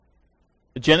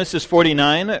Genesis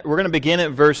 49, we're going to begin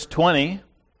at verse 20,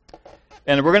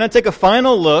 and we're going to take a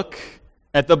final look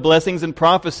at the blessings and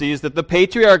prophecies that the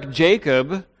patriarch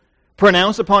Jacob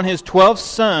pronounced upon his 12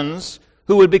 sons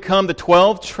who would become the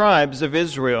 12 tribes of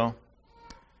Israel.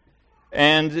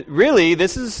 And really,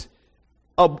 this is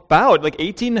about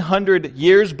 1,800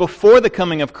 years before the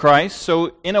coming of Christ,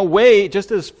 so in a way,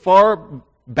 just as far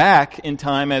back in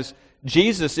time as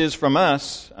Jesus is from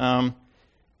us,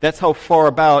 that's how far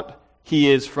about he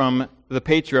is from the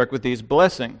patriarch with these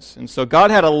blessings. And so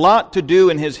God had a lot to do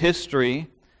in his history,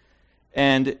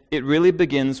 and it really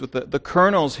begins with the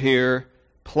kernels here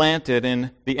planted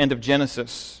in the end of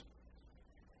Genesis.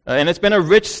 And it's been a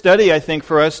rich study, I think,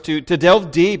 for us to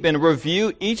delve deep and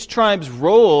review each tribe's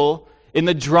role in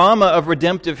the drama of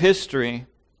redemptive history.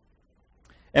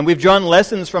 And we've drawn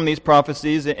lessons from these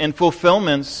prophecies and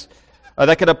fulfillments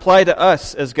that could apply to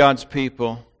us as God's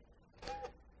people.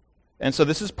 And so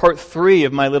this is part 3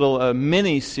 of my little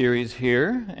mini-series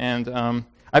here, and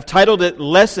I've titled it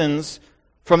Lessons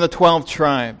from the 12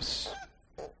 Tribes.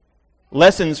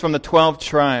 Lessons from the 12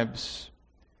 Tribes.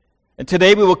 And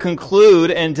today we will conclude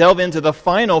and delve into the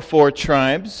final 4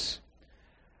 tribes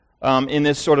in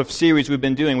this sort of series we've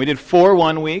been doing. We did 4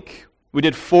 one week, we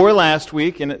did 4 last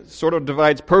week, and it sort of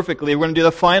divides perfectly. We're going to do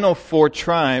the final 4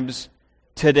 tribes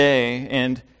today,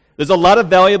 and there's a lot of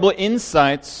valuable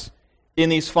insights in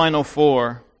these final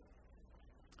 4.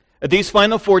 These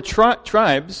final 4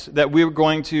 tribes that we're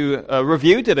going to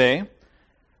review today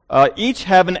each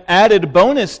have an added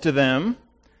bonus to them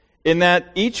in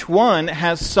that each one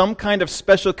has some kind of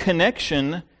special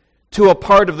connection to a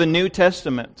part of the New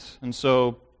Testament. And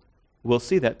so we'll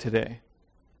see that today.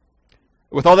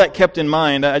 With all that kept in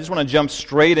mind, I just want to jump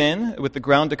straight in with the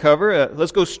ground to cover.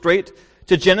 Let's go straight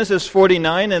to Genesis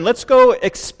 49, and let's go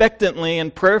expectantly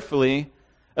and prayerfully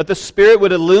that the Spirit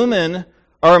would illumine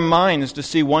our minds to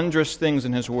see wondrous things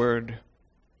in His Word.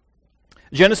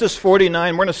 Genesis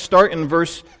 49, we're going to start in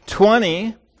verse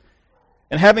 20.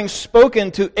 And having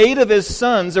spoken to 8 of his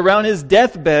sons around his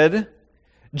deathbed,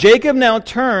 Jacob now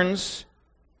turns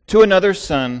to another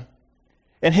son,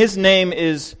 and his name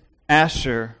is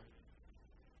Asher.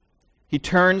 He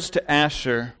turns to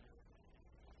Asher.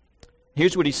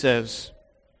 Here's what he says.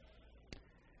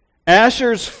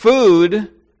 Asher's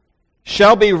food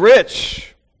shall be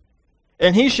rich,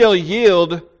 and he shall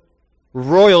yield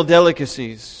royal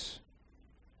delicacies.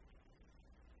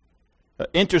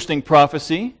 Interesting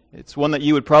prophecy. It's one that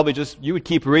you would probably you would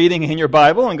keep reading in your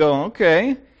Bible and go,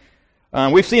 okay.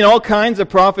 We've seen all kinds of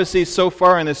prophecies so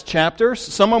far in this chapter.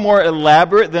 Some are more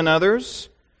elaborate than others.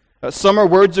 Some are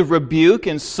words of rebuke,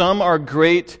 and some are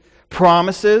great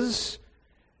promises.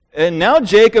 And now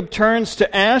Jacob turns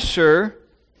to Asher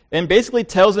and basically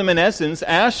tells him in essence,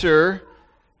 Asher,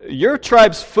 your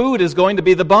tribe's food is going to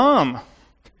be the bomb.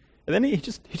 And then he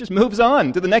just moves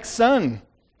on to the next son.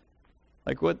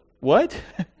 Like, what?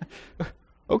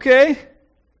 Okay.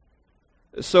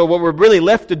 So what we're really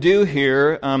left to do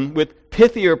here with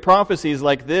pithier prophecies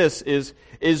like this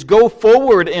is go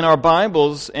forward in our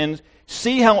Bibles and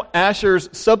see how Asher's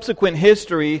subsequent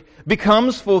history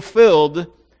becomes fulfilled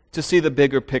to see the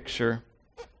bigger picture.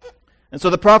 And so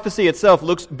the prophecy itself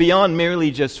looks beyond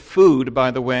merely just food,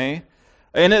 by the way,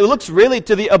 and it looks really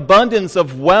to the abundance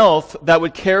of wealth that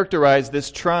would characterize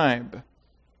this tribe.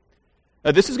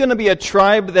 This is going to be a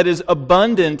tribe that is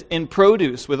abundant in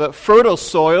produce, with a fertile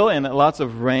soil and lots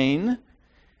of rain.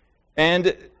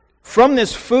 And from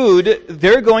this food,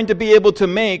 they're going to be able to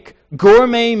make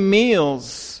gourmet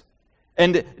meals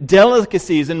and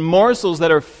delicacies and morsels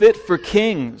that are fit for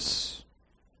kings.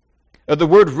 The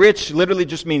word rich literally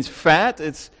just means fat.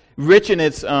 It's rich in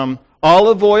its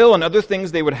olive oil and other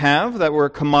things they would have that were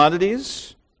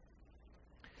commodities.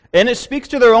 And it speaks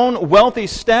to their own wealthy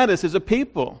status as a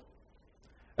people.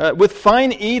 With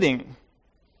fine eating.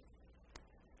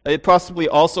 It possibly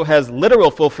also has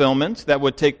literal fulfillment that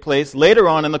would take place later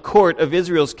on in the court of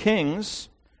Israel's kings.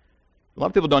 A lot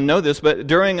of people don't know this, but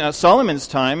during Solomon's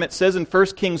time, it says in 1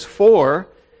 Kings 4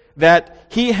 that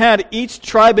he had each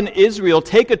tribe in Israel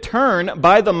take a turn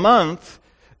by the month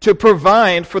to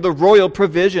provide for the royal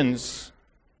provisions.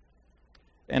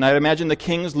 And I imagine the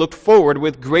kings looked forward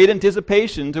with great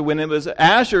anticipation to when it was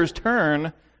Asher's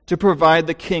turn to provide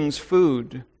the king's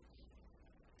food.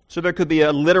 So there could be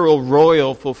a literal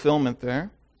royal fulfillment there.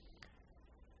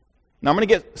 Now I'm going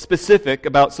to get specific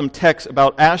about some texts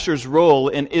about Asher's role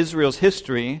in Israel's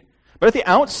history, but at the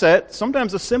outset,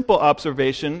 sometimes a simple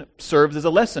observation serves as a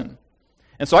lesson.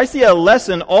 And so I see a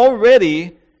lesson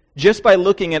already just by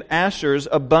looking at Asher's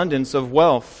abundance of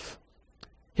wealth.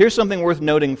 Here's something worth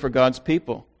noting for God's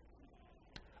people.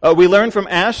 We learn from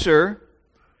Asher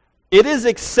it is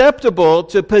acceptable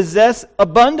to possess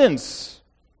abundance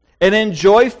and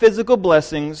enjoy physical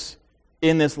blessings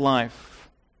in this life.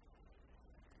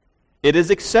 It is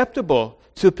acceptable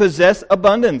to possess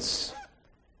abundance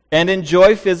and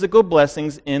enjoy physical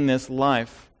blessings in this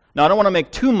life. Now, I don't want to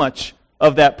make too much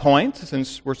of that point,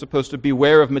 since we're supposed to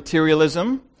beware of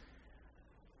materialism,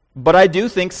 but I do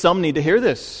think some need to hear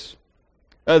this.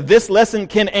 This lesson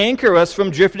can anchor us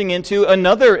from drifting into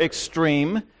another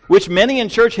extreme, which many in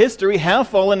church history have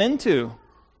fallen into.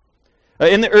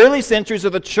 In the early centuries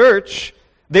of the church,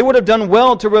 they would have done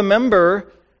well to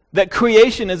remember that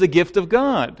creation is a gift of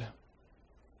God.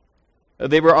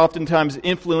 They were oftentimes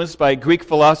influenced by Greek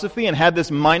philosophy and had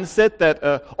this mindset that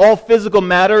all physical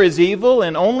matter is evil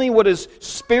and only what is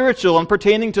spiritual and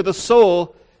pertaining to the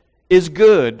soul is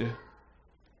good.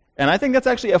 And I think that's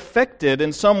actually affected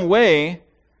in some way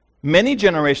many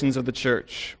generations of the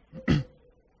church.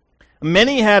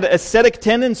 Many had ascetic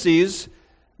tendencies,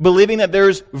 believing that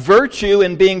there's virtue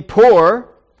in being poor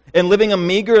and living a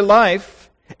meager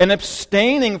life and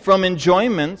abstaining from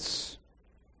enjoyments.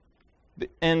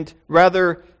 And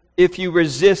rather, if you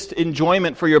resist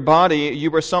enjoyment for your body, you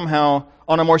were somehow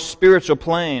on a more spiritual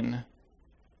plane.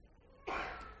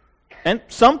 And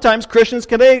sometimes Christians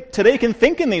today can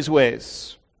think in these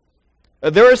ways.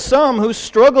 There are some who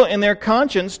struggle in their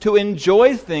conscience to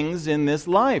enjoy things in this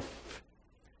life.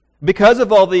 Because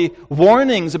of all the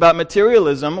warnings about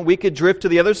materialism, we could drift to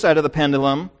the other side of the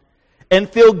pendulum and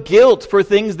feel guilt for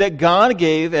things that God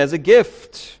gave as a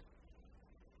gift.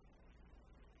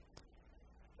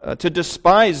 To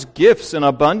despise gifts in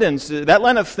abundance, that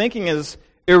line of thinking is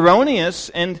erroneous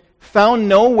and found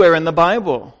nowhere in the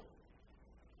Bible.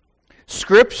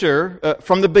 Scripture,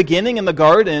 from the beginning in the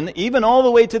garden, even all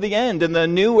the way to the end in the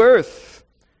new earth,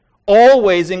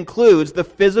 always includes the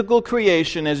physical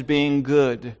creation as being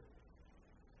good,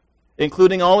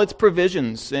 including all its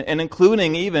provisions, and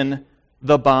including even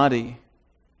the body.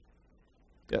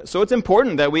 So it's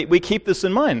important that we keep this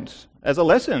in mind as a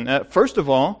lesson, first of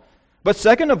all. But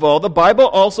second of all, the Bible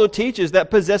also teaches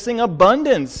that possessing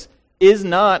abundance is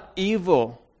not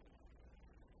evil.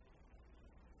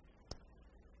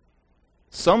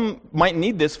 Some might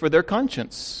need this for their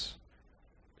conscience.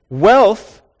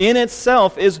 Wealth in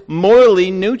itself is morally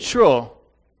neutral.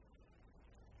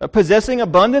 Possessing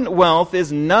abundant wealth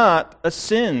is not a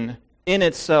sin in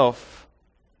itself.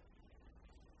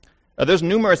 There's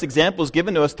numerous examples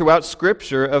given to us throughout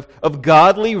Scripture of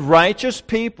godly, righteous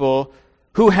people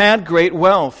who had great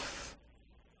wealth.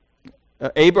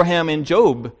 Abraham and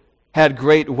Job had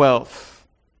great wealth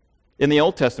in the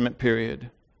Old Testament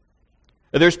period.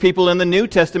 There's people in the New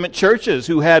Testament churches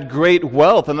who had great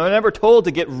wealth, and they're never told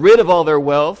to get rid of all their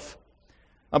wealth,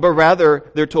 but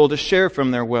rather they're told to share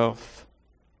from their wealth.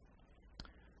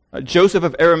 Joseph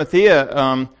of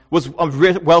Arimathea was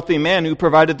a wealthy man who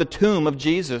provided the tomb of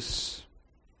Jesus.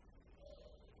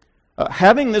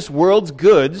 Having this world's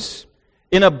goods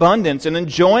in abundance and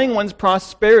enjoying one's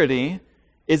prosperity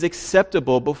is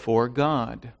acceptable before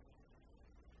God.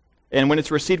 And when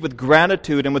it's received with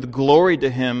gratitude and with glory to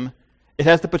Him, it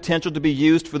has the potential to be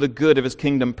used for the good of His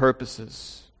kingdom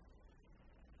purposes.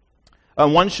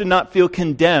 One should not feel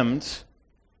condemned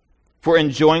for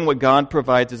enjoying what God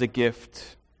provides as a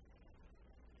gift.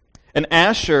 And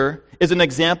Asher is an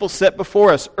example set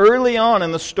before us early on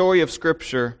in the story of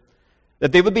Scripture,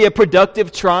 that they would be a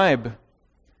productive tribe,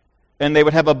 and they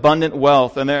would have abundant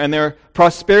wealth, and their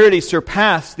prosperity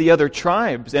surpassed the other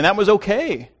tribes, and that was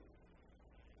okay.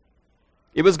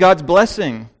 It was God's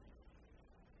blessing.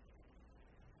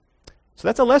 So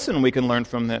that's a lesson we can learn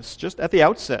from this, just at the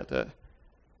outset.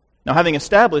 Now, having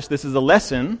established this as a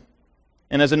lesson,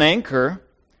 and as an anchor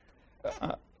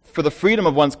for the freedom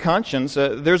of one's conscience,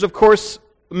 there's, of course,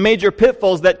 major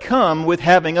pitfalls that come with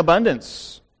having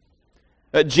abundance.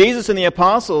 Jesus and the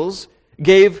apostles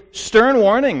gave stern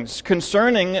warnings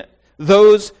concerning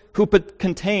those who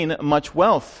contain much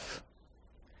wealth.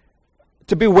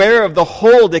 To beware of the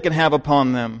hold it can have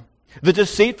upon them. The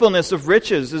deceitfulness of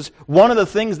riches is one of the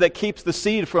things that keeps the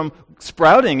seed from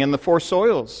sprouting in the four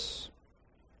soils.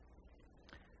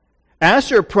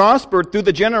 Asher prospered through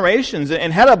the generations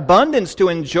and had abundance to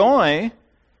enjoy,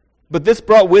 but this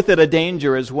brought with it a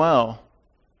danger as well.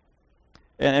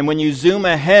 And when you zoom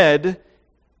ahead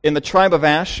in the tribe of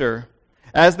Asher,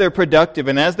 as they're productive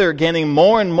and as they're gaining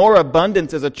more and more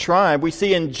abundance as a tribe, we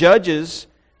see in Judges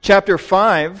chapter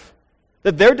 5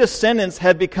 that their descendants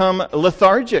had become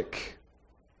lethargic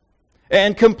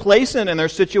and complacent in their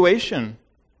situation.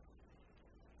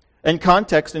 In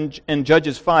context, in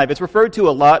Judges 5, it's referred to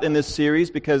a lot in this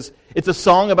series because it's a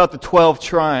song about the 12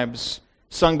 tribes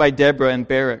sung by Deborah and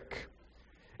Barak.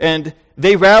 And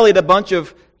they rallied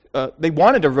they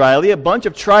wanted to rally a bunch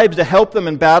of tribes to help them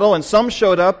in battle, and some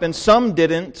showed up and some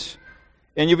didn't.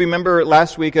 And you remember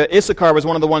last week, Issachar was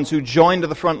one of the ones who joined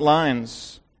the front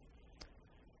lines.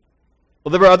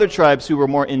 Well, there were other tribes who were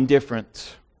more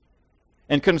indifferent.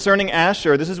 And concerning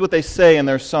Asher, this is what they say in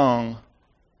their song.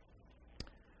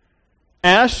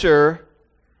 Asher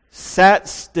sat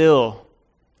still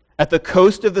at the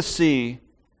coast of the sea,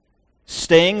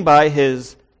 staying by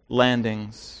his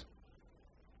landings.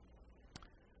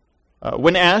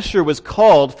 When Asher was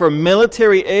called for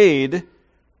military aid,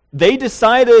 they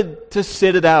decided to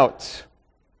sit it out.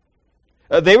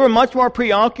 They were much more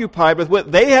preoccupied with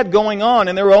what they had going on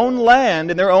in their own land,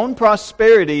 in their own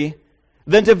prosperity,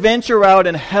 than to venture out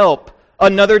and help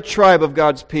another tribe of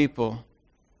God's people.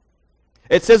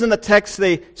 It says in the text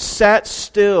they sat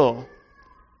still,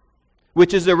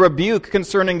 which is a rebuke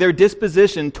concerning their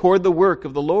disposition toward the work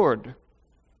of the Lord.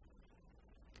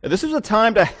 This was a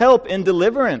time to help in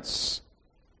deliverance.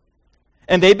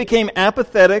 And they became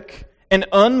apathetic and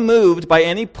unmoved by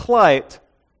any plight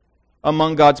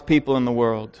among God's people in the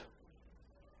world.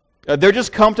 They're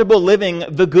just comfortable living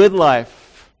the good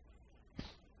life.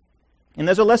 And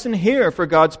there's a lesson here for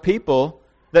God's people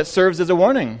that serves as a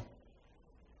warning.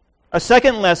 A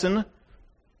second lesson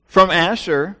from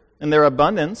Asher and their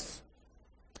abundance: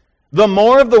 the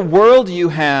more of the world you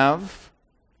have,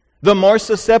 the more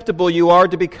susceptible you are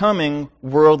to becoming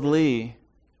worldly.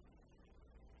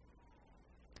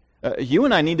 You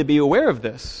and I need to be aware of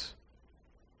this.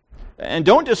 And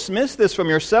don't dismiss this from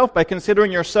yourself by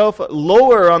considering yourself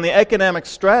lower on the economic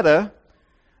strata,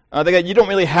 that you don't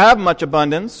really have much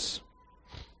abundance,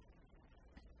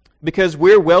 because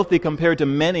we're wealthy compared to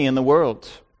many in the world.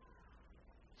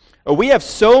 We have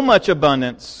so much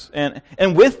abundance, and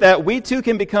with that, we too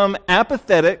can become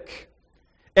apathetic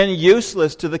and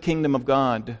useless to the kingdom of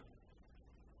God.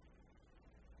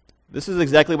 This is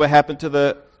exactly what happened to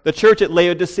the church at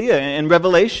Laodicea in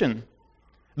Revelation.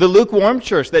 The lukewarm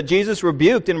church that Jesus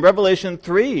rebuked in Revelation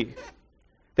 3.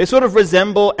 They sort of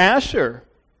resemble Asher.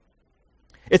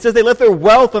 It says they let their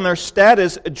wealth and their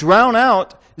status drown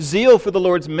out zeal for the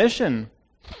Lord's mission.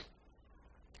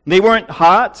 They weren't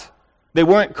hot. They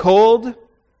weren't cold,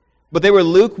 but they were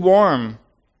lukewarm,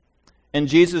 and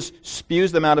Jesus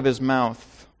spews them out of his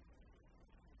mouth.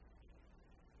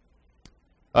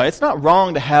 It's not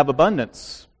wrong to have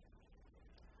abundance,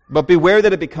 but beware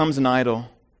that it becomes an idol.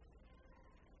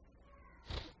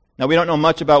 Now, we don't know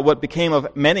much about what became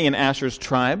of many in Asher's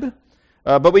tribe,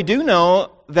 but we do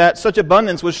know that such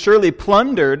abundance was surely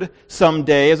plundered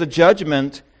someday as a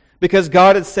judgment, because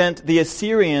God had sent the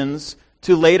Assyrians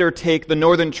to later take the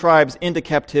northern tribes into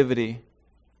captivity.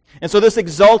 And so this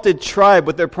exalted tribe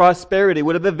with their prosperity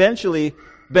would have eventually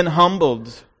been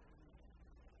humbled.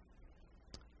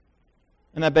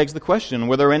 And that begs the question,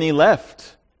 were there any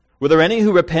left? Were there any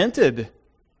who repented?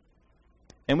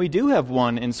 And we do have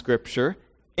one in Scripture,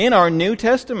 in our New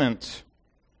Testament.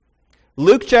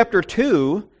 Luke chapter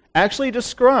 2 actually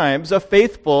describes a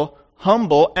faithful,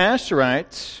 humble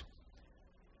Asherite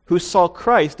who saw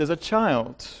Christ as a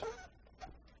child.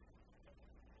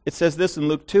 It says this in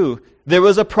Luke 2. There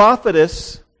was a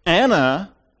prophetess,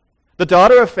 Anna, the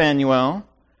daughter of Phanuel,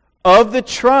 of the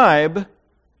tribe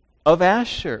of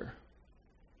Asher.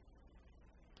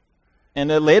 And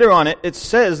later on it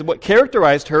says what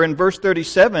characterized her in verse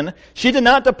 37. She did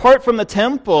not depart from the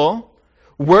temple,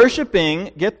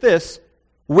 worshiping, get this,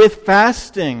 with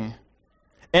fasting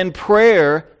and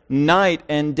prayer night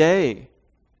and day.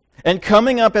 And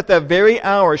coming up at that very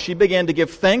hour, she began to give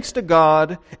thanks to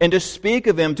God and to speak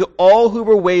of Him to all who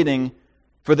were waiting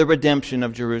for the redemption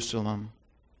of Jerusalem.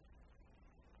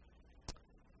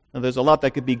 Now, there's a lot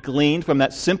that could be gleaned from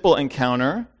that simple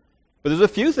encounter, but there's a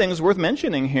few things worth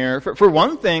mentioning here. For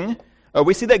one thing,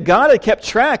 we see that God had kept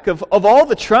track of all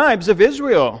the tribes of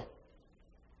Israel.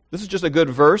 This is just a good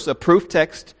verse, a proof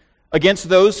text, against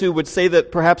those who would say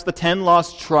that perhaps the 10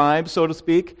 lost tribes, so to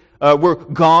speak, were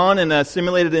gone and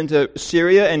assimilated into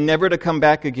Syria and never to come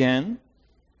back again.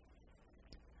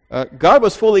 God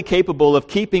was fully capable of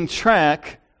keeping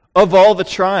track of all the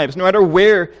tribes, no matter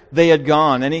where they had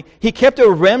gone. And he kept a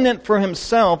remnant for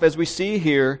Himself, as we see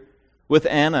here with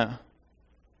Anna.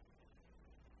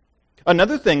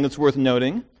 Another thing that's worth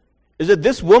noting is that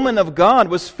this woman of God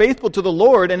was faithful to the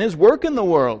Lord and His work in the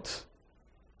world.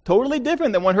 Totally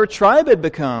different than what her tribe had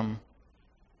become.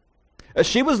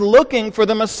 She was looking for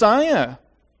the Messiah.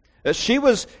 She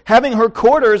was having her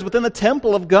quarters within the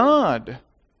temple of God.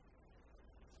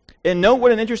 And note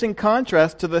what an interesting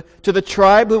contrast to the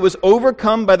tribe who was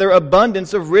overcome by their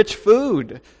abundance of rich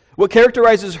food. What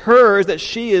characterizes her is that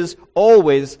she is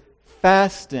always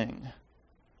fasting.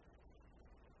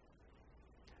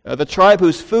 The tribe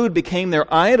whose food became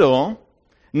their idol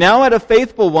now had a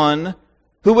faithful one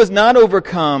who was not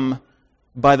overcome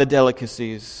by the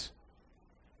delicacies,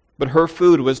 but her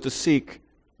food was to seek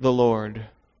the Lord.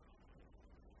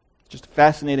 Just a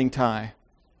fascinating tie.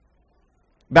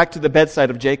 Back to the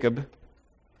bedside of Jacob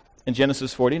in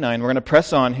Genesis 49. We're going to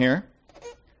press on here.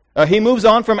 He moves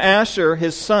on from Asher,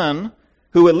 his son,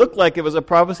 who it looked like it was a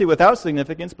prophecy without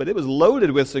significance, but it was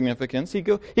loaded with significance. He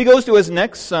goes to his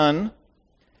next son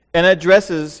and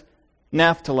addresses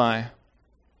Naphtali.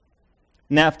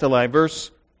 Naphtali,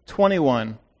 verse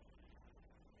 21.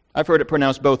 I've heard it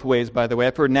pronounced both ways, by the way.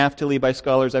 I've heard Naphtali by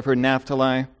scholars. I've heard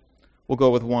Naphtali. We'll go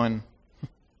with one.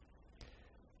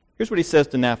 Here's what he says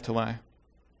to Naphtali.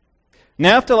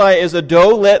 Naphtali is a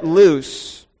doe let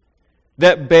loose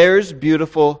that bears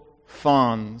beautiful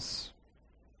fawns.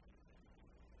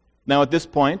 Now at this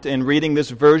point, in reading this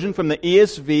version from the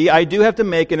ESV, I do have to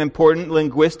make an important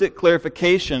linguistic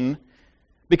clarification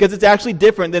because it's actually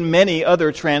different than many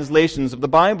other translations of the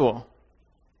Bible.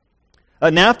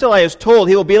 Naphtali is told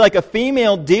he will be like a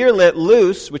female deer let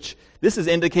loose, which this is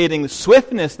indicating the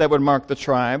swiftness that would mark the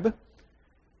tribe.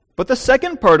 But the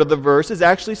second part of the verse is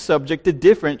actually subject to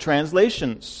different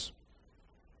translations.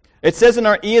 It says in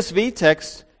our ESV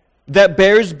text that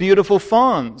bears beautiful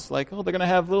fawns, like, they're going to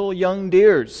have little young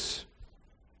deers.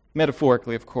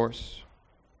 Metaphorically, of course.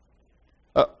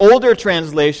 Older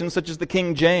translations, such as the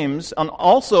King James, and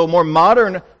also more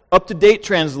modern, up-to-date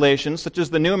translations, such as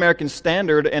the New American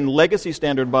Standard and Legacy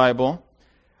Standard Bible,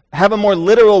 have a more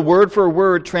literal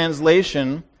word-for-word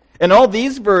translation. And all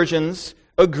these versions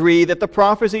agree that the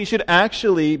prophecy should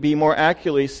actually be more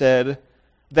accurately said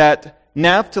that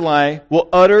Naphtali will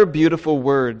utter beautiful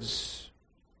words,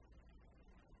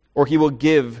 or he will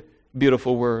give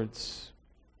beautiful words.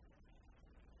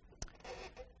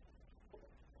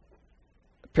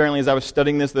 Apparently, as I was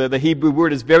studying this, the Hebrew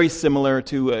word is very similar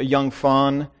to a young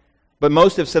fawn, but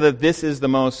most have said that this is the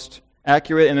most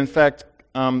accurate, and in fact,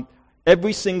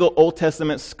 every single Old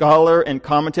Testament scholar and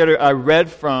commentator I read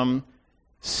from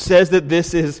says that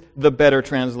this is the better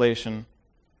translation.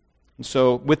 And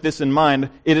so, with this in mind,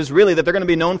 it is really that they're going to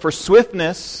be known for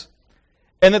swiftness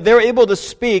and that they're able to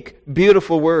speak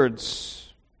beautiful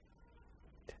words.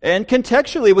 And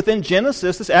contextually, within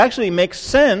Genesis, this actually makes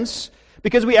sense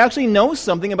because we actually know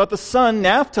something about the son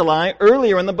Naphtali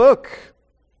earlier in the book.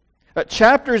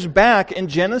 Chapters back in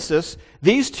Genesis,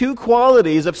 these two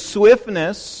qualities of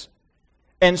swiftness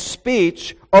and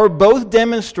speech are both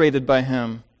demonstrated by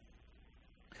him.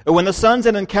 When the sons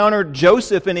had encountered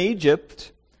Joseph in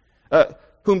Egypt,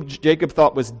 whom Jacob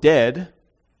thought was dead,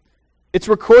 it's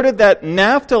recorded that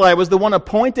Naphtali was the one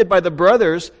appointed by the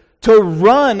brothers to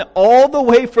run all the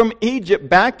way from Egypt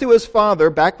back to his father,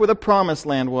 back where the promised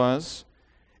land was,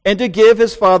 and to give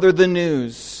his father the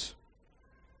news.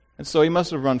 And so he must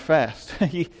have run fast.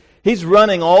 He's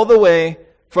running all the way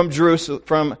from Jerusalem,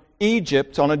 from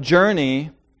Egypt on a journey,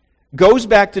 goes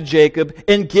back to Jacob,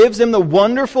 and gives him the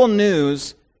wonderful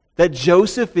news that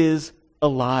Joseph is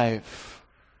alive.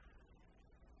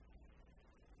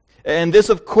 And this,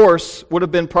 of course, would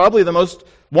have been probably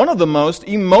one of the most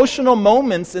emotional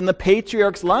moments in the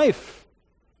patriarch's life.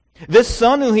 This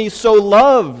son who he so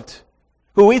loved,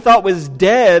 who he thought was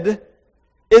dead,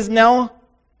 is now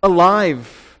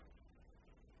alive.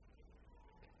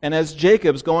 And as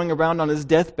Jacob's going around on his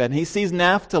deathbed, and he sees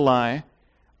Naphtali,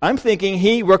 I'm thinking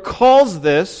he recalls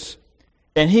this,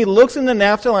 and he looks into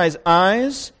Naphtali's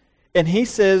eyes, and he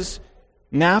says,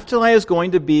 Naphtali is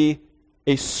going to be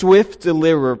a swift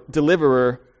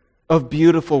deliverer of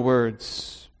beautiful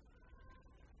words.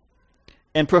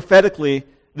 And prophetically,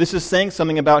 this is saying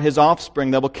something about his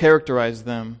offspring that will characterize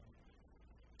them.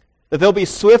 That they'll be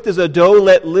swift as a doe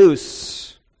let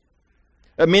loose.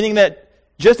 Meaning that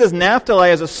just as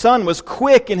Naphtali as a son was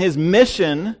quick in his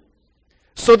mission,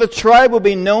 so the tribe will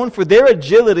be known for their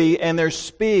agility and their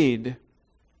speed.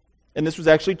 And this was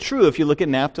actually true if you look at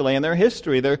Naphtali and their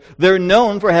history. They're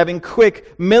known for having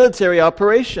quick military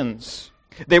operations.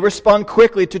 They respond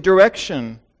quickly to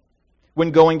direction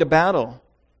when going to battle.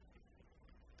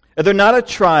 They're not a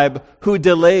tribe who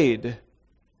delayed.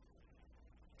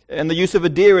 And the use of a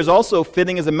deer is also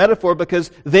fitting as a metaphor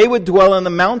because they would dwell in the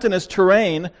mountainous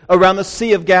terrain around the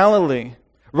Sea of Galilee,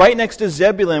 right next to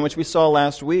Zebulun, which we saw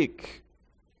last week.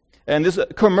 And this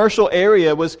commercial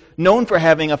area was known for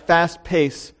having a fast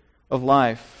pace of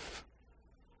life.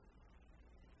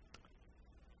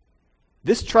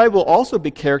 This tribe will also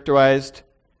be characterized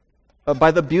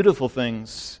by the beautiful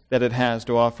things that it has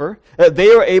to offer. They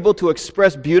are able to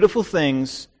express beautiful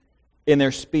things in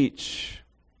their speech.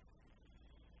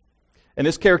 And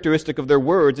this characteristic of their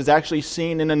words is actually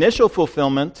seen in initial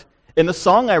fulfillment in the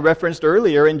song I referenced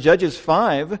earlier in Judges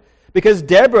 5, because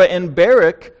Deborah and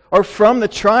Barak are from the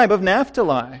tribe of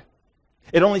Naphtali.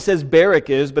 It only says Barak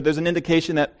is, but there's an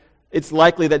indication that it's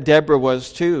likely that Deborah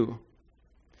was too.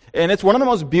 And it's one of the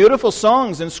most beautiful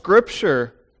songs in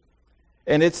Scripture.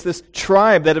 And it's this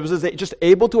tribe that was just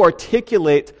able to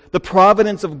articulate the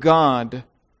providence of God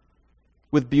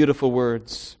with beautiful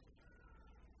words.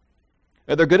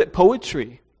 They're good at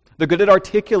poetry. They're good at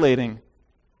articulating.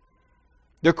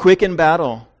 They're quick in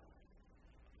battle.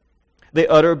 They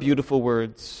utter beautiful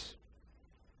words.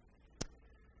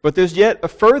 But there's yet a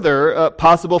further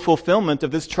possible fulfillment of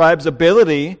this tribe's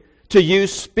ability to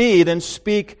use speed and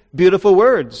speak beautiful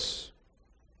words.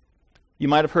 You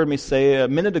might have heard me say a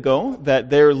minute ago that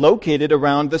they're located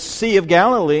around the Sea of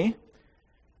Galilee,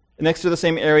 next to the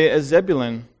same area as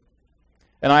Zebulun.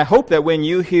 And I hope that when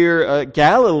you hear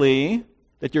Galilee,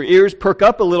 that your ears perk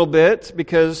up a little bit,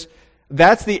 because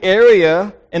that's the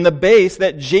area and the base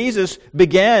that Jesus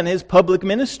began his public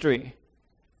ministry.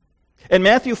 And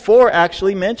Matthew 4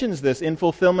 actually mentions this in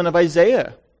fulfillment of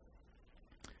Isaiah.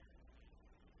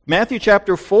 Matthew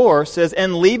chapter 4 says,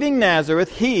 "And leaving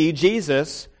Nazareth, he,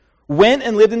 Jesus, went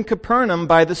and lived in Capernaum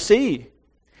by the sea,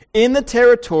 in the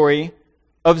territory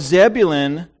of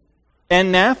Zebulun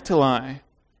and Naphtali,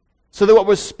 so that what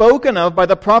was spoken of by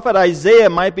the prophet Isaiah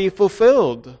might be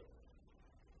fulfilled."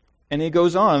 And he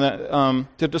goes on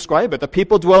to describe it. "The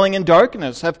people dwelling in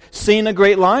darkness have seen a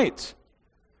great light.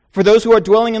 For those who are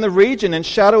dwelling in the region and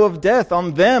shadow of death,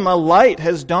 on them a light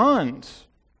has dawned."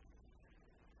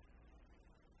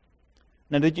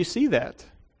 Now, did you see that?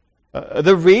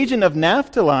 The region of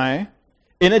Naphtali,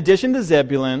 in addition to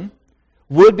Zebulun,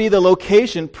 would be the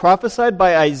location prophesied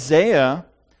by Isaiah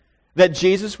that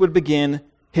Jesus would begin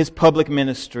his public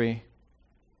ministry.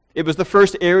 It was the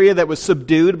first area that was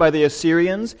subdued by the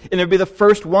Assyrians, and it would be the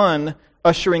first one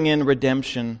ushering in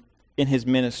redemption in his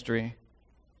ministry.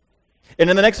 And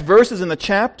in the next verses in the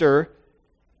chapter,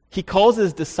 he calls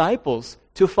his disciples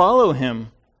to follow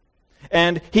him.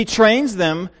 And he trains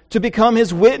them to become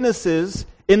his witnesses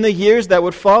in the years that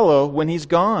would follow when he's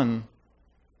gone.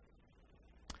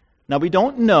 Now, we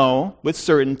don't know with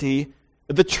certainty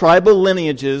the tribal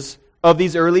lineages of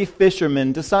these early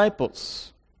fishermen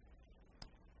disciples.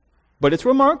 But it's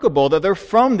remarkable that they're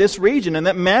from this region and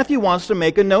that Matthew wants to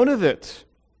make a note of it.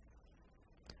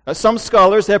 Some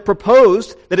scholars have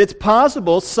proposed that it's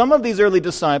possible some of these early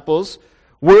disciples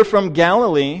were from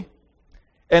Galilee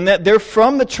and that they're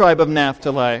from the tribe of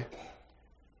Naphtali.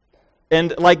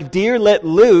 And like deer let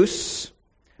loose,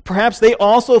 perhaps they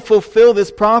also fulfill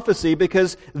this prophecy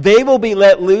because they will be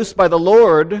let loose by the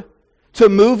Lord to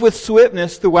move with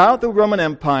swiftness throughout the Roman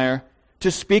Empire to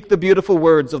speak the beautiful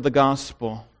words of the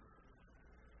gospel.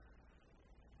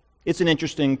 It's an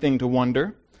interesting thing to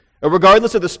wonder.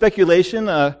 Regardless of the speculation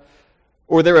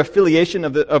or their affiliation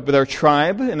of their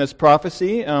tribe in this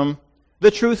prophecy, the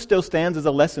truth still stands as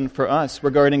a lesson for us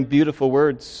regarding beautiful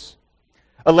words.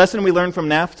 A lesson we learn from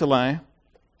Naphtali.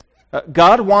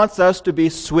 God wants us to be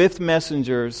swift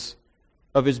messengers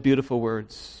of his beautiful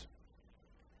words.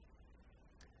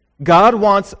 God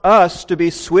wants us to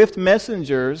be swift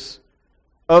messengers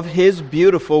of his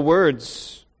beautiful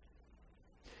words.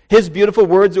 His beautiful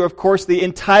words are, of course, the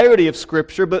entirety of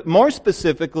Scripture, but more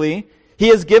specifically, he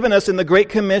has given us in the Great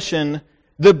Commission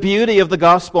the beauty of the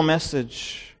gospel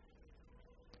message.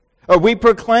 We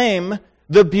proclaim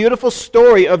the beautiful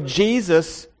story of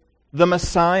Jesus, the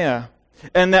Messiah,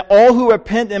 and that all who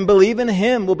repent and believe in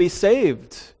him will be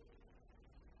saved.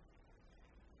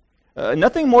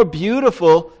 Nothing more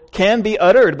beautiful can be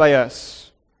uttered by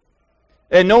us,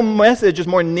 and no message is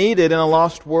more needed in a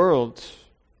lost world.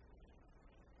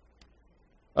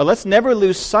 Let's never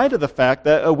lose sight of the fact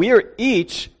that we are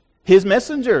each his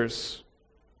messengers,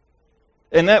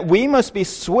 and that we must be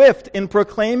swift in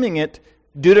proclaiming it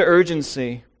due to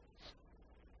urgency.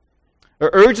 Or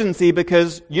urgency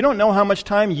because you don't know how much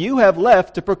time you have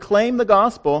left to proclaim the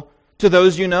gospel to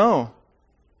those you know.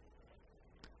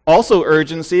 Also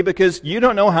urgency because you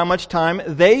don't know how much time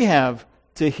they have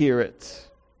to hear it.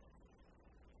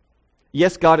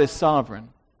 Yes, God is sovereign,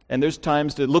 and there's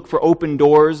times to look for open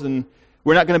doors, and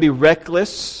we're not going to be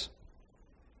reckless.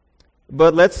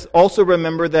 But let's also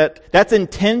remember that that's in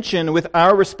tension with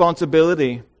our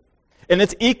responsibility. And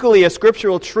it's equally a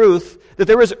scriptural truth that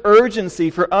there is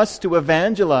urgency for us to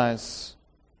evangelize.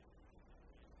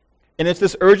 And it's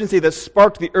this urgency that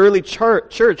sparked the early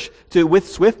church to, with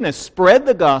swiftness, spread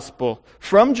the gospel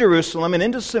from Jerusalem and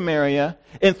into Samaria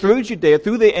and through Judea,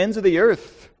 through the ends of the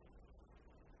earth.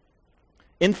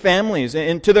 In families,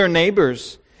 and to their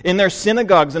neighbors, in their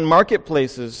synagogues and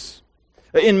marketplaces,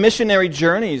 in missionary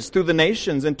journeys through the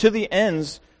nations and to the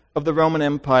ends of the Roman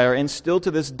Empire and still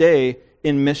to this day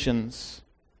in missions.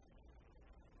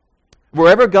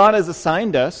 Wherever God has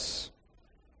assigned us,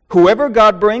 whoever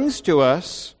God brings to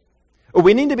us,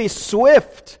 we need to be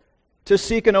swift to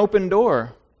seek an open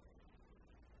door.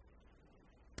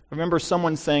 I remember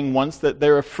someone saying once that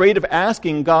they're afraid of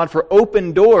asking God for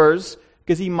open doors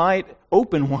because He might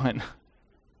open one.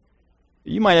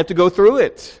 You might have to go through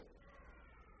it.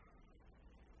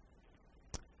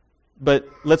 But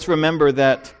let's remember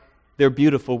that they're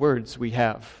beautiful words we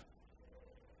have.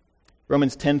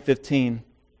 Romans 10:15.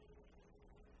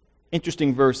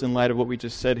 Interesting verse in light of what we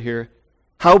just said here.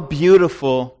 How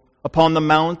beautiful upon the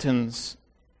mountains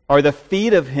are the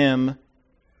feet of him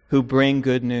who bring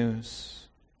good news.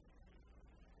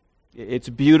 It's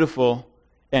beautiful,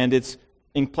 and it's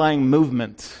implying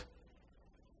movement.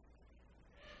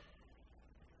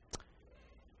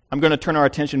 I'm going to turn our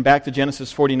attention back to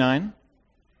Genesis 49.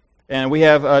 And we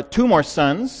have two more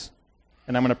sons,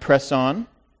 and I'm going to press on.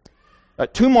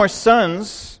 Two more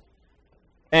sons,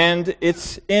 and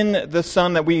it's in the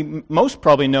son that we most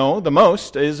probably know the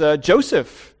most is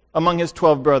Joseph among his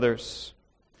 12 brothers.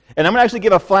 And I'm going to actually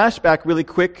give a flashback really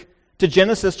quick to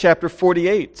Genesis chapter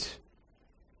 48.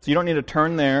 So you don't need to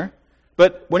turn there.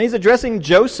 But when he's addressing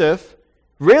Joseph,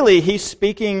 really he's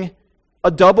speaking a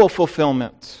double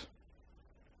fulfillment.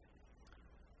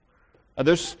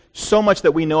 There's so much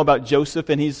that we know about Joseph,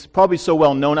 and he's probably so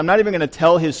well known. I'm not even going to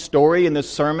tell his story in this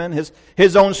sermon.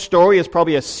 His own story is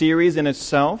probably a series in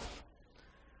itself.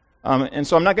 And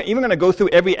so I'm not even going to go through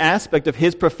every aspect of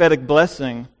his prophetic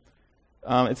blessing.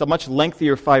 It's a much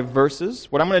lengthier 5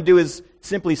 verses. What I'm going to do is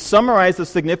simply summarize the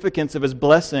significance of his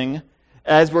blessing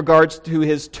as regards to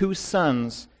his 2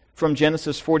 sons from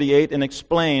Genesis 48 and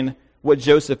explain what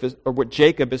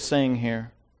Jacob is saying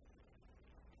here.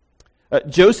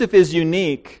 Joseph is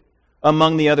unique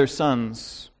among the other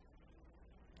sons.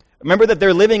 Remember that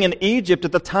they're living in Egypt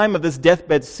at the time of this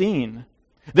deathbed scene.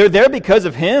 They're there because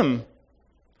of him.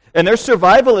 And their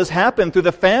survival has happened through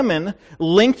the famine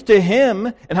linked to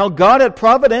him and how God had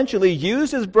providentially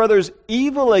used his brother's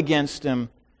evil against him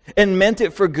and meant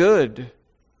it for good.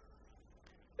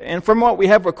 And from what we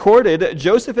have recorded,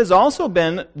 Joseph has also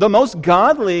been the most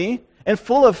godly and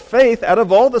full of faith out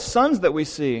of all the sons that we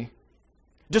see,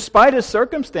 despite his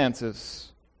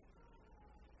circumstances.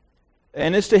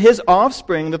 And it's to his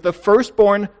offspring that the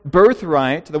firstborn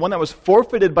birthright, the one that was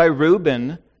forfeited by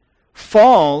Reuben,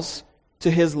 falls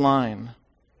to his line.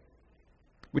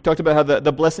 We talked about how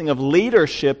the blessing of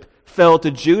leadership fell to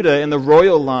Judah in the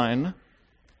royal line.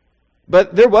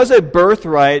 But there was a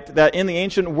birthright that in the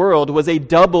ancient world was a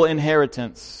double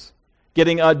inheritance,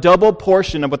 getting a double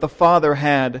portion of what the father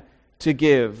had to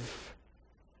give.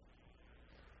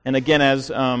 And again, as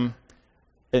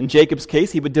in Jacob's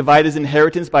case, he would divide his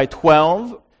inheritance by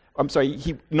 12.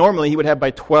 Normally he would have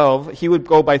by 12. He would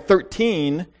go by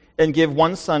 13 and give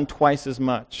one son twice as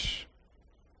much.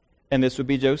 And this would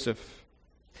be Joseph.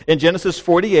 In Genesis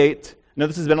 48, now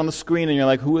this has been on the screen and you're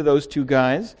like, who are those 2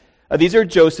 guys? These are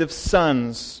Joseph's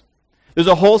sons. There's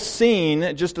a whole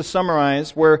scene, just to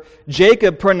summarize, where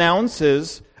Jacob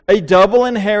pronounces a double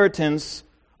inheritance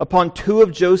upon 2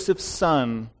 of Joseph's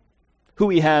sons, who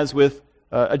he has with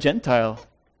a Gentile.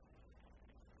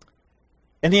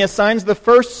 And he assigns the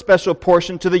first special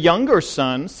portion to the younger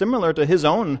son, similar to his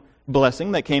own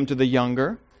blessing that came to the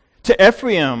younger, to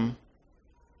Ephraim,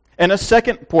 and a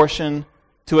second portion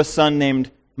to a son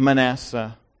named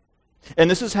Manasseh. And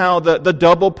this is how the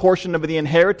double portion of the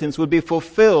inheritance would be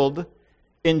fulfilled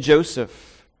in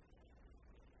Joseph.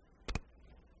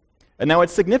 And now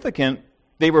it's significant.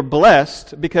 They were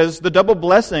blessed because the double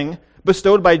blessing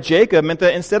bestowed by Jacob meant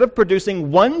that instead of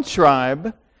producing one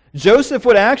tribe, Joseph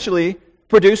would actually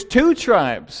produce 2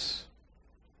 tribes.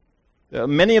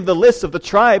 Many of the lists of the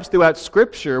tribes throughout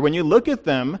Scripture, when you look at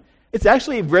them, it's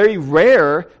actually very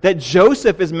rare that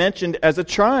Joseph is mentioned as a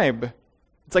tribe.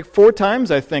 It's like 4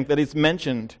 times, I think, that he's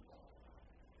mentioned.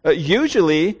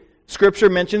 Usually, Scripture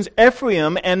mentions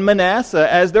Ephraim and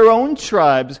Manasseh as their own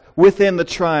tribes within the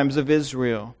tribes of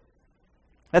Israel.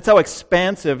 That's how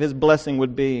expansive his blessing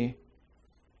would be.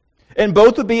 And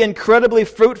both would be incredibly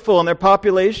fruitful in their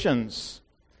populations,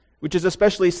 which is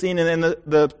especially seen in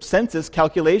the census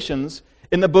calculations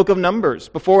in the book of Numbers,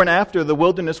 before and after the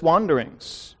wilderness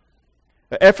wanderings.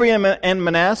 Ephraim and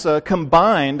Manasseh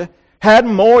combined had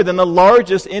more than the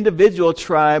largest individual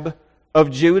tribe of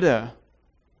Judah.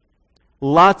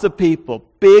 Lots of people,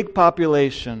 big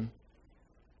population.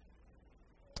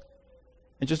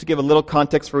 And just to give a little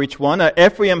context for each one,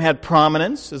 Ephraim had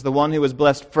prominence as the one who was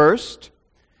blessed first,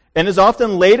 and is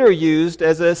often later used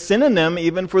as a synonym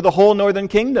even for the whole northern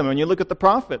kingdom when you look at the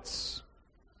prophets.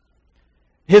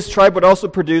 His tribe would also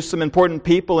produce some important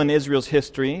people in Israel's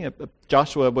history.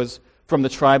 Joshua was from the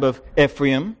tribe of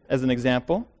Ephraim, as an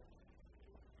example.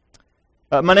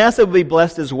 Manasseh would be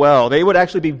blessed as well. They would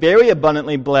actually be very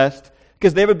abundantly blessed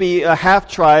because they would be a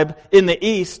half-tribe in the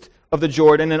east of the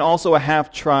Jordan and also a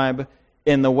half-tribe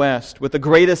in the west, with the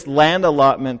greatest land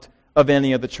allotment of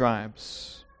any of the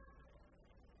tribes.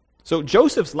 So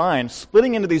Joseph's line,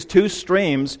 splitting into these two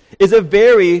streams, is a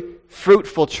very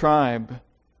fruitful tribe.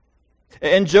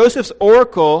 And Joseph's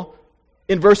oracle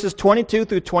in verses 22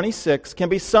 through 26 can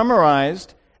be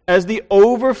summarized as the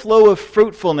overflow of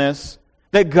fruitfulness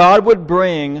that God would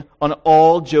bring on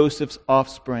all Joseph's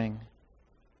offspring.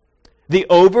 The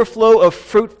overflow of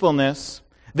fruitfulness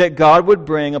that God would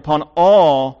bring upon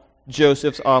all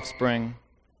Joseph's offspring.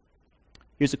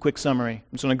 Here's a quick summary.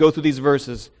 I'm just going to go through these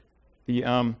verses,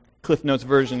 the Cliff Notes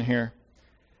version here.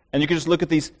 And you can just look at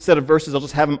these set of verses. I'll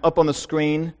just have them up on the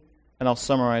screen, and I'll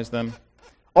summarize them.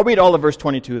 I'll read all of verse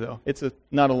 22, though. It's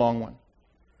not a long one.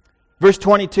 Verse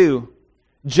 22,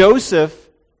 Joseph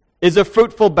is a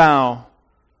fruitful bough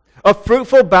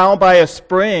by a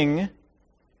spring.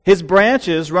 His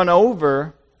branches run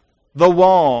over the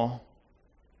wall.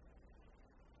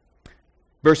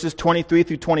 Verses 23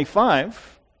 through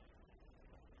 25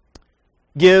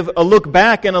 give a look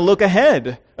back and a look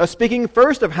ahead, speaking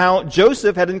first of how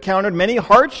Joseph had encountered many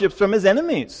hardships from his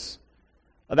enemies.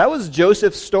 That was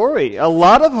Joseph's story, a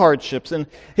lot of hardships, and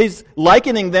he's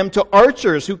likening them to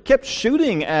archers who kept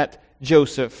shooting at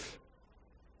Joseph.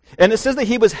 And it says that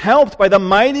he was helped by the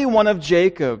mighty one of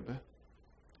Jacob,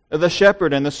 the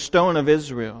shepherd and the stone of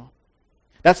Israel.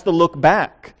 That's the look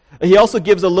back. He also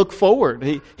gives a look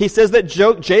forward. He says that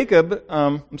Jacob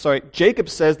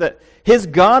says that his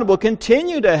God will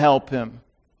continue to help him,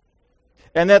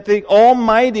 and that the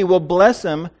Almighty will bless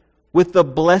him with the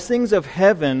blessings of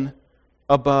heaven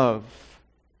above.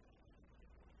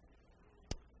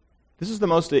 This is the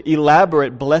most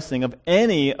elaborate blessing of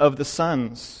any of the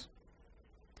sons.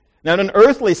 Now, in an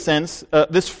earthly sense,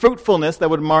 this fruitfulness that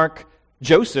would mark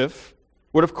Joseph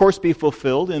would, of course, be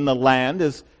fulfilled in the land,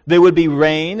 as there would be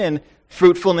rain and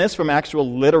fruitfulness from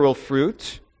actual literal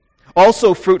fruit.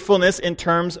 Also, fruitfulness in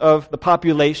terms of the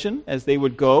population, as they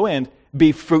would go and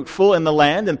be fruitful in the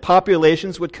land, and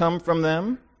populations would come from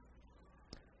them.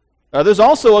 There's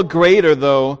also a greater,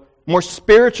 though, more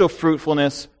spiritual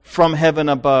fruitfulness from heaven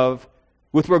above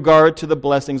with regard to the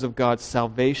blessings of God's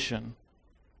salvation.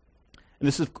 And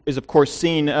this is of course,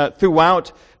 seen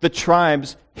throughout the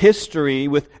tribe's history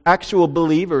with actual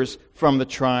believers from the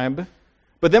tribe.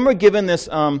 But then we're given this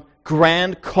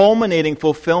grand culminating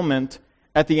fulfillment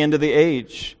at the end of the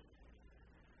age.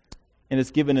 And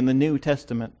it's given in the New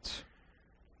Testament.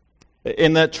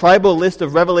 In the tribal list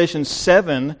of Revelation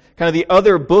 7, kind of the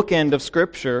other bookend of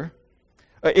Scripture,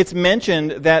 it's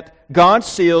mentioned that God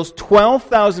seals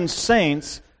 12,000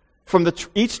 saints from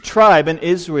each tribe in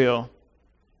Israel.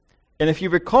 And if you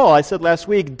recall, I said last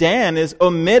week, Dan is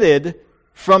omitted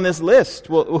from this list.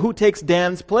 Well, who takes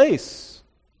Dan's place?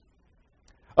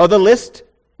 The list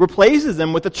replaces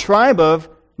him with the tribe of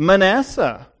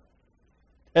Manasseh.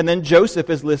 And then Joseph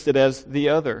is listed as the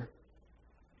other.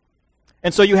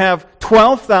 And so you have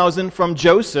 12,000 from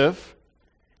Joseph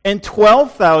and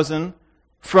 12,000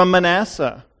 from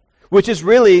Manasseh, which is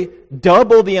really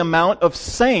double the amount of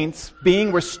saints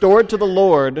being restored to the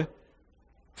Lord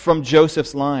from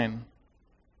Joseph's line.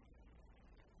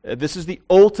 This is the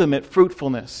ultimate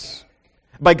fruitfulness.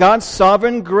 By God's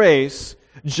sovereign grace,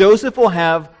 Joseph will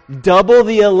have double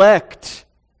the elect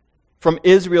from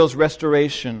Israel's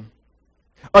restoration,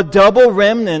 a double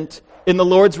remnant in the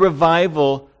Lord's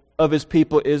revival of His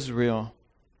people Israel.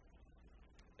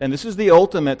 And this is the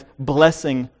ultimate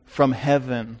blessing from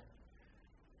heaven.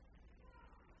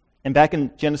 And back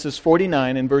in Genesis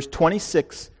 49, in verse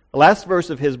 26, the last verse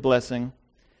of His blessing,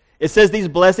 it says these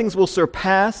blessings will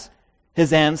surpass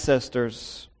his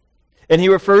ancestors. And he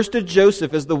refers to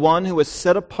Joseph as the one who was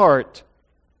set apart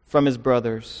from his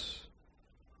brothers.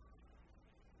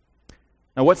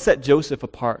 Now, what set Joseph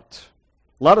apart?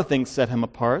 A lot of things set him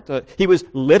apart. He was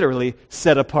literally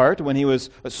set apart when he was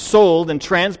sold and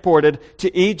transported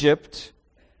to Egypt.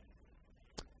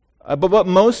 But what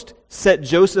most set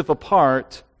Joseph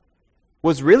apart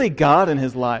was really God in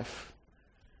his life.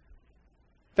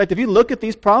 In fact, if you look at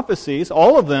these prophecies,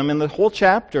 all of them in the whole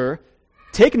chapter,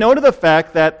 take note of the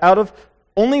fact that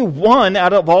only one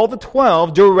out of all the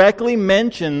 12 directly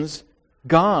mentions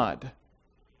God.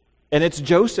 And it's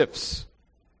Joseph's.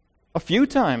 A few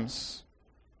times.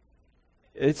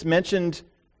 It's mentioned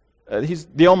he's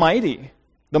the Almighty,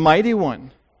 the Mighty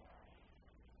One.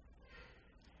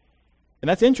 And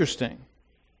that's interesting.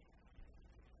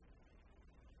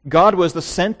 God was the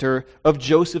center of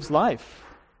Joseph's life,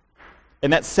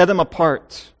 and that set him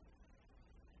apart.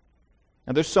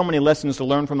 Now, there's so many lessons to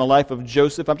learn from the life of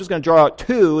Joseph. I'm just going to draw out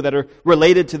two that are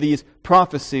related to these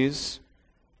prophecies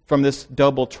from this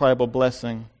double tribal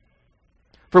blessing.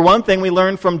 For one thing, we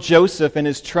learn from Joseph and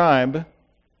his tribe,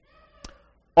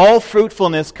 all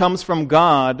fruitfulness comes from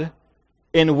God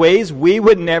in ways we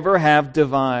would never have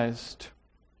devised.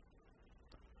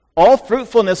 All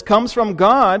fruitfulness comes from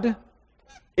God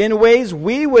in ways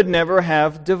we would never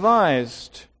have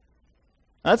devised.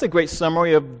 Now, that's a great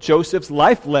summary of Joseph's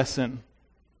life lesson.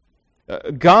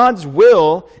 God's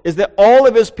will is that all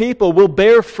of his people will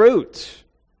bear fruit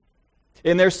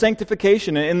in their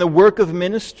sanctification and in the work of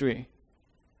ministry.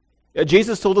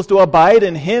 Jesus told us to abide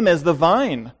in him as the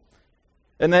vine,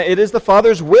 and that it is the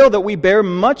Father's will that we bear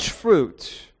much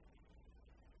fruit.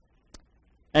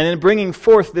 And in bringing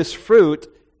forth this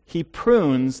fruit, he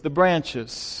prunes the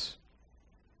branches.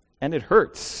 And it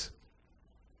hurts.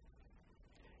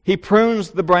 He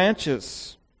prunes the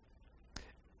branches.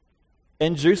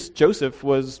 And Joseph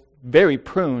was very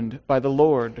pruned by the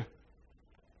Lord.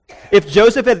 If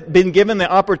Joseph had been given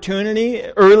the opportunity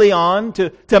early on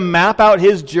to map out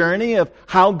his journey of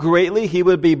how greatly he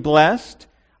would be blessed,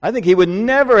 I think he would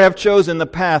never have chosen the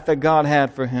path that God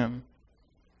had for him.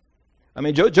 I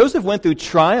mean, Joseph went through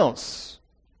trials,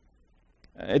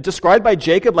 described by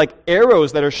Jacob like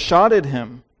arrows that are shot at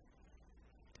him.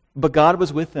 But God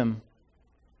was with him.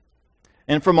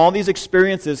 And from all these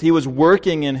experiences, he was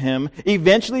working in him,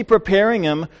 eventually preparing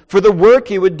him for the work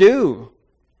he would do.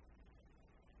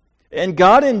 And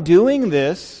God, in doing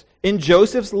this, in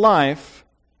Joseph's life,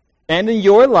 and in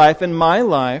your life, and my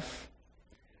life,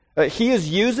 he is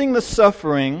using the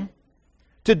suffering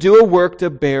to do a work to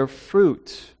bear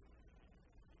fruit.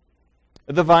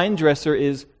 The vine dresser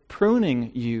is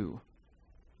pruning you.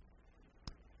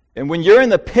 And when you're in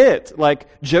the pit,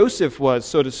 like Joseph was,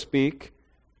 so to speak,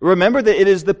 remember that it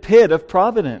is the pit of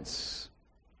providence.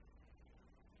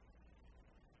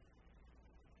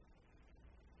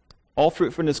 All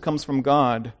fruitfulness comes from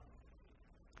God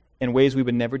in ways we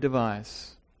would never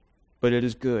devise, but it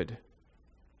is good.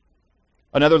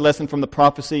 Another lesson from the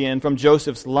prophecy and from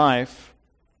Joseph's life,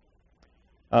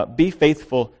 be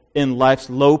faithful in life's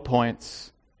low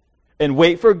points and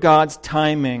wait for God's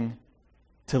timing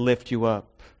to lift you up.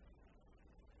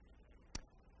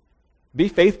 Be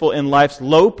faithful in life's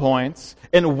low points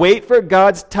and wait for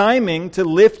God's timing to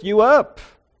lift you up.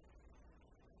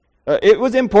 It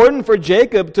was important for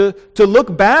Jacob to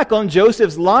look back on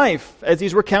Joseph's life as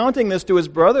he's recounting this to his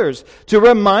brothers, to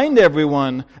remind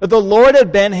everyone that the Lord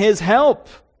had been his help.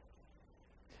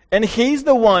 And he's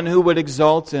the one who would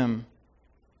exalt him.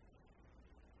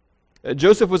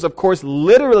 Joseph was, of course,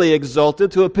 literally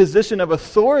exalted to a position of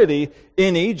authority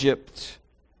in Egypt.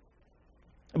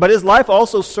 But his life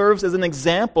also serves as an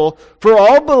example for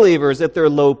all believers at their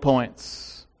low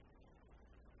points.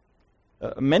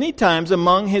 Many times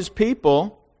among his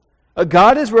people,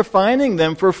 God is refining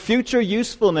them for future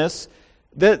usefulness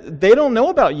that they don't know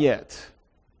about yet.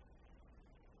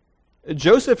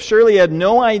 Joseph surely had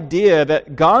no idea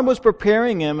that God was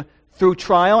preparing him through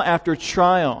trial after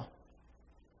trial.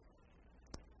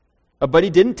 But he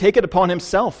didn't take it upon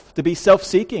himself to be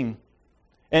self-seeking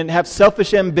and have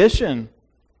selfish ambition.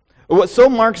 What so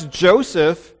marks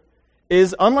Joseph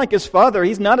is, unlike his father,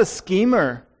 he's not a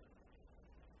schemer.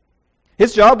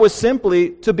 His job was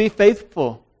simply to be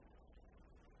faithful.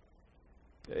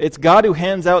 It's God who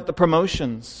hands out the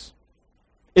promotions.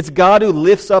 It's God who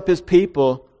lifts up his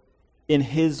people in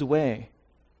his way.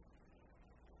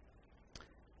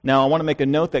 Now, I want to make a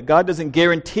note that God doesn't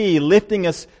guarantee lifting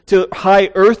us to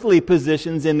high earthly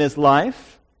positions in this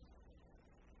life.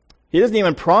 He doesn't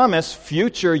even promise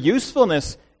future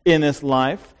usefulness in this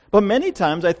life, but many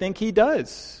times I think he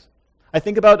does. I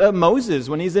think about Moses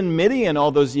when he's in Midian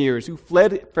all those years, who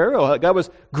fled Pharaoh. God was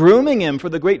grooming him for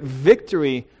the great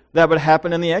victory that would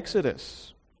happen in the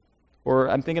Exodus. Or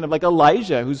I'm thinking of like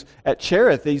Elijah, who's at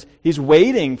Cherith. He's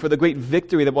waiting for the great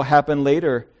victory that will happen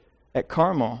later at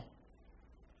Carmel.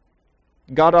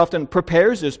 God often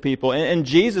prepares his people, and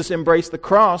Jesus embraced the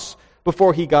cross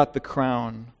before he got the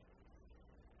crown.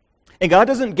 And God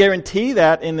doesn't guarantee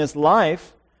that in this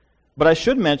life, but I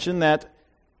should mention that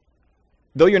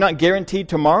though you're not guaranteed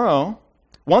tomorrow,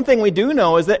 one thing we do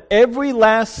know is that every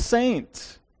last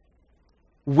saint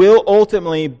will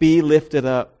ultimately be lifted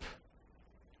up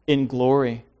in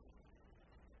glory.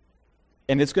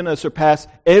 And it's going to surpass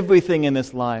everything in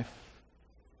this life.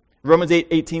 Romans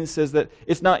 8:18 says that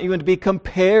it's not even to be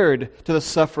compared to the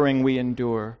suffering we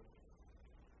endure.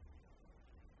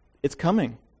 It's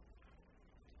coming.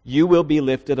 You will be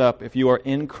lifted up if you are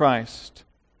in Christ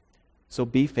So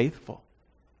be faithful.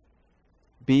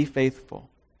 Be faithful.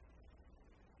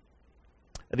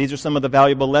 These are some of the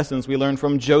valuable lessons we learn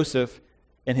from Joseph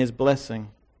and his blessing.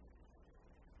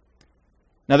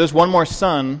 Now there's one more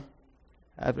son.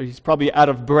 He's probably out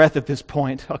of breath at this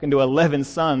point, talking to 11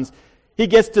 sons. He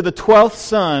gets to the 12th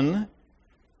son,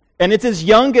 and it's his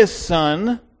youngest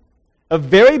son, a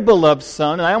very beloved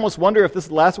son. And I almost wonder if this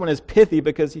last one is pithy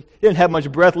because he didn't have much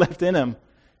breath left in him.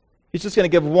 He's just going to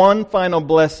give one final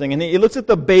blessing. And he looks at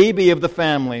the baby of the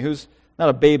family, who's not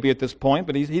a baby at this point,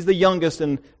 but he's the youngest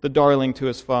and the darling to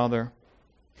his father.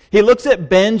 He looks at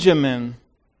Benjamin.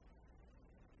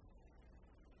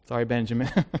 Sorry, Benjamin.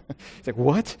 He's like,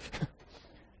 what?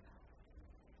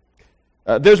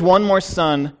 There's one more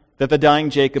son that the dying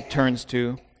Jacob turns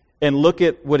to, and look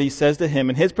at what he says to him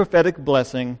in his prophetic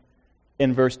blessing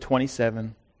in verse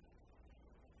 27.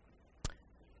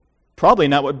 Probably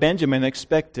not what Benjamin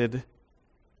expected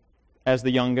as the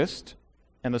youngest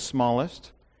and the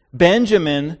smallest.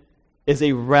 Benjamin is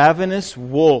a ravenous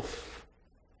wolf.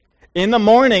 In the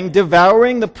morning,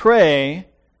 devouring the prey,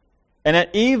 and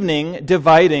at evening,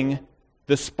 dividing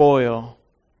the spoil.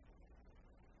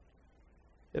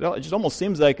 It just almost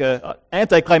seems like an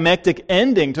anticlimactic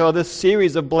ending to all this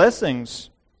series of blessings.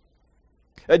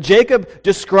 Jacob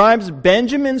describes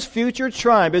Benjamin's future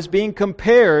tribe as being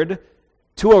compared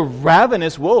to a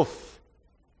ravenous wolf.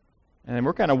 And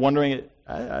we're kind of wondering,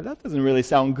 that doesn't really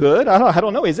sound good. I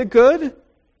don't know. Is it good?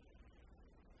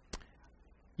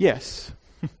 Yes.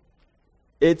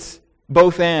 It's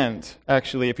both and,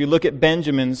 actually, if you look at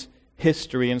Benjamin's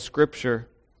history in Scripture.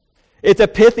 It's a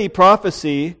pithy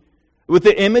prophecy with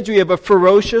the imagery of a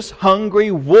ferocious,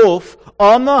 hungry wolf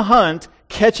on the hunt,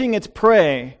 catching its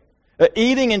prey,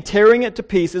 eating and tearing it to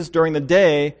pieces during the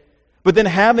day, but then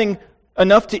having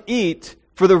enough to eat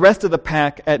for the rest of the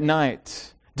pack at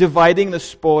night, dividing the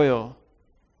spoil.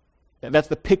 And that's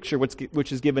the picture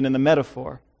which is given in the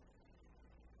metaphor.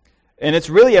 And it's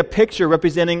really a picture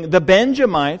representing the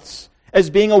Benjamites as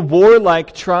being a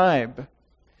warlike tribe.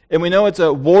 And we know it's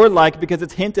a warlike because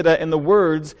it's hinted at in the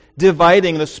words,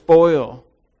 dividing the spoil.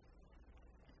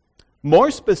 More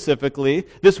specifically,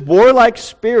 this warlike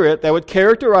spirit that would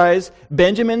characterize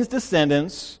Benjamin's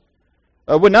descendants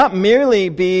would not merely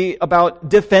be about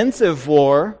defensive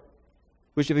war,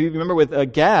 which if you remember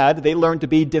with Gad, they learned to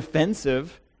be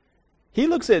defensive. He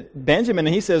looks at Benjamin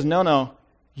and he says, no,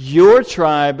 your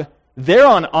tribe, they're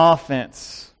on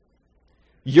offense.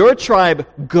 Your tribe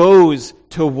goes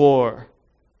to war.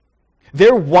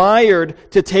 They're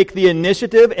wired to take the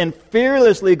initiative and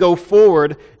fearlessly go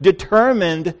forward,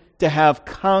 determined to have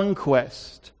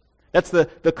conquest. That's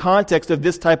the context of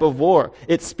this type of war.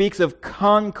 It speaks of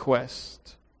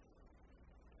conquest.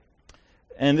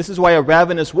 And this is why a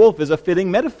ravenous wolf is a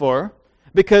fitting metaphor,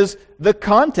 because the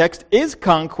context is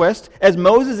conquest, as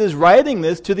Moses is writing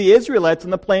this to the Israelites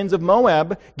in the plains of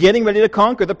Moab, getting ready to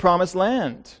conquer the promised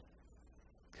land.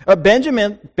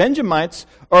 Benjamites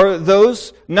are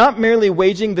those not merely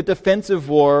waging the defensive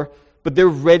war, but they're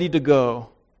ready to go.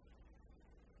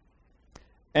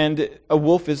 And a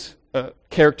wolf is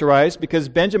characterized because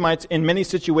Benjamites, in many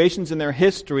situations in their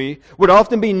history, would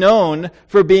often be known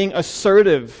for being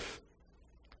assertive.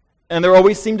 And they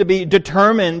always seem to be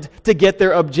determined to get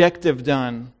their objective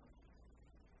done.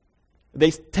 They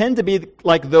tend to be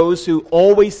like those who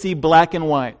always see black and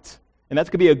white. And that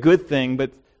could be a good thing,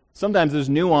 but sometimes there's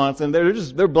nuance, and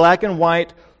they're black and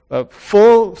white,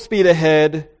 full speed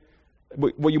ahead,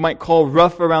 what you might call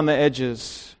rough around the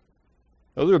edges.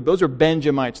 Those are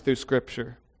Benjamites through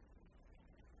Scripture.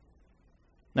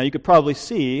 Now you could probably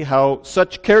see how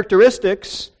such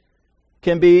characteristics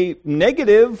can be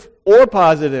negative or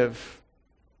positive,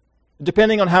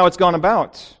 depending on how it's gone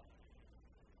about.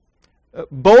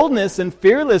 Boldness and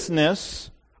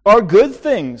fearlessness are good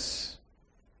things.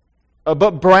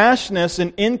 But brashness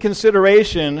and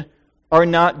inconsideration are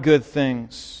not good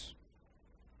things.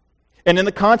 And in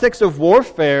the context of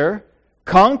warfare,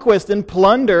 conquest and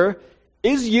plunder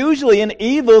is usually an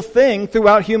evil thing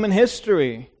throughout human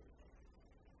history.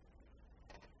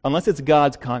 Unless it's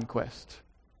God's conquest.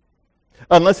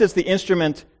 Unless it's the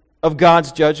instrument of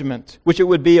God's judgment, which it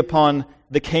would be upon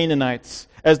the Canaanites,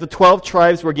 as the 12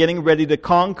 tribes were getting ready to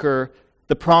conquer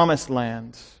the promised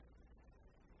land.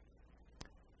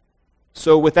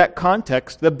 So with that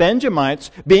context, the Benjamites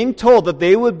being told that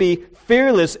they would be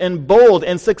fearless and bold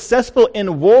and successful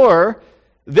in war,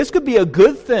 this could be a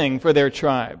good thing for their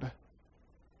tribe.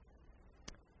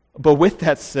 But with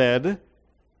that said,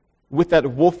 with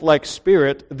that wolf-like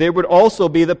spirit, there would also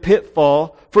be the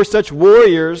pitfall for such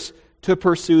warriors to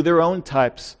pursue their own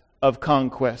types of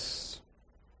conquests.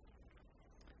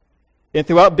 And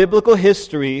throughout biblical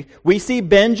history, we see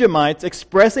Benjamites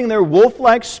expressing their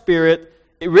wolf-like spirit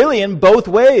really in both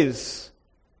ways.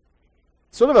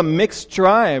 Sort of a mixed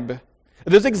tribe.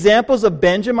 There's examples of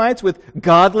Benjamites with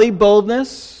godly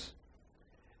boldness,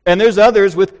 and there's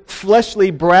others with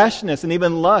fleshly brashness and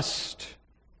even lust.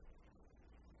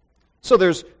 So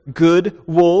there's good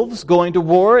wolves going to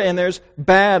war, and there's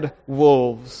bad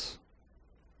wolves.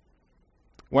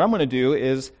 What I'm going to do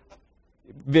is,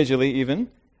 visually even,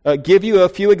 give you a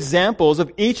few examples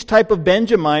of each type of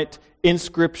Benjamite in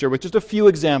Scripture, with just a few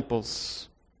examples.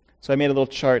 So I made a little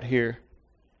chart here.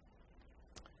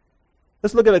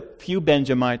 Let's look at a few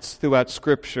Benjamites throughout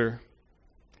Scripture.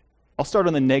 I'll start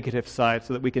on the negative side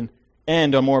so that we can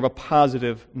end on more of a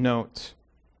positive note.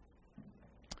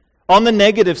 On the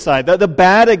negative side, the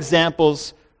bad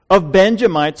examples of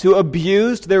Benjamites who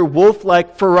abused their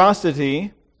wolf-like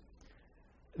ferocity,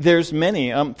 there's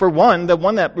many. For one, the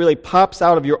one that really pops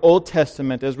out of your Old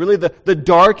Testament as really the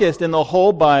darkest in the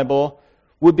whole Bible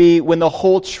would be when the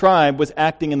whole tribe was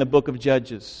acting in the book of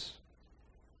Judges.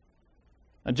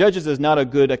 Now, Judges is not a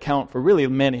good account for really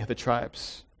many of the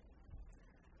tribes.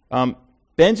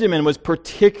 Benjamin was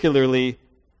particularly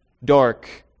dark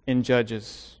in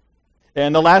Judges.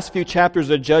 And the last few chapters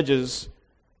of Judges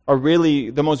are really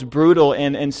the most brutal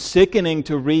and sickening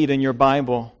to read in your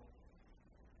Bible.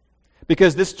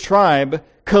 Because this tribe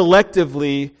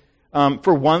collectively,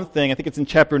 for one thing, I think it's in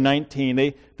chapter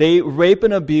 19, they rape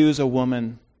and abuse a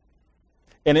woman.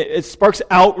 And it sparks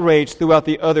outrage throughout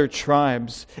the other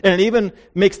tribes. And it even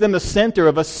makes them the center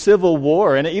of a civil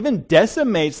war. And it even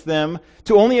decimates them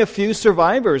to only a few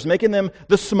survivors, making them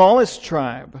the smallest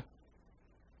tribe.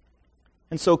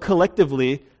 And so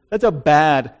collectively, that's a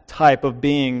bad type of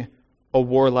being a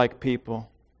warlike people.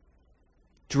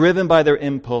 Driven by their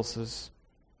impulses.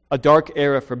 A dark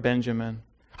era for Benjamin.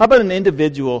 How about an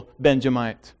individual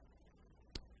Benjamite?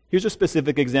 Here's a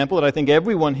specific example that I think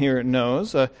everyone here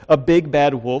knows. A big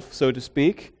bad wolf, so to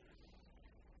speak.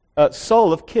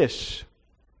 Saul of Kish.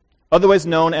 Otherwise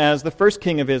known as the first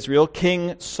king of Israel,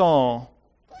 King Saul.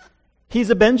 He's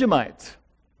a Benjamite.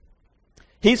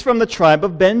 He's from the tribe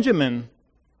of Benjamin.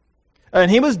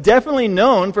 And he was definitely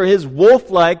known for his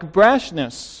wolf-like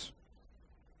brashness.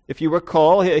 If you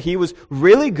recall, he was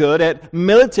really good at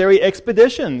military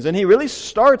expeditions, and he really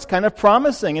starts kind of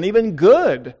promising and even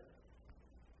good.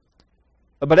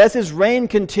 But as his reign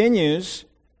continues,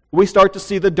 we start to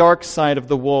see the dark side of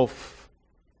the wolf.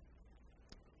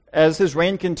 As his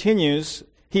reign continues,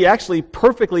 he actually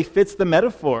perfectly fits the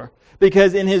metaphor,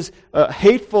 because in his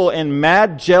hateful and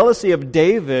mad jealousy of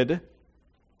David,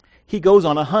 he goes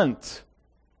on a hunt.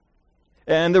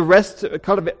 And the rest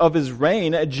of his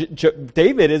reign,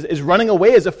 David is running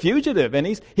away as a fugitive, and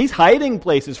he's hiding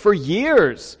places for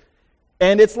years.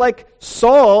 And it's like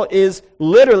Saul is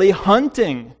literally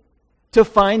hunting to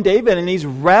find David, and he's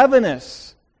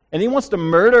ravenous, and he wants to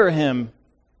murder him.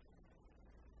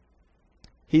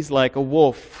 He's like a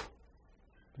wolf,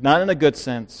 not in a good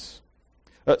sense.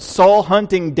 Saul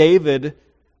hunting David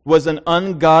was an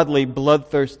ungodly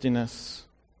bloodthirstiness.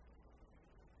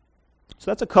 So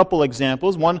that's a couple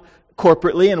examples, one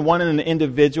corporately and one in an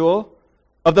individual,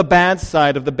 of the bad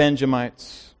side of the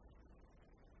Benjamites.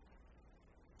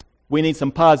 We need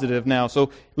some positive now. So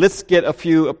let's get a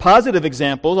few positive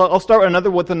examples. I'll start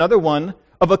with another one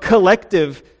of a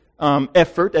collective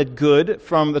effort at good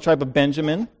from the tribe of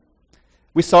Benjamin.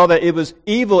 We saw that it was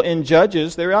evil in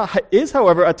Judges. There is,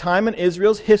 however, a time in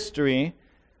Israel's history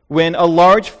when a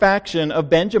large faction of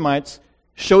Benjamites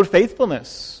showed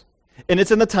faithfulness. And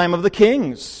it's in the time of the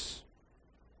kings.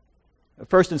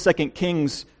 First and Second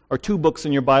Kings are two books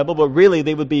in your Bible, but really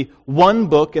they would be one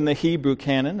book in the Hebrew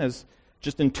canon, as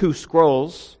just in two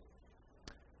scrolls.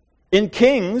 In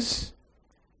Kings,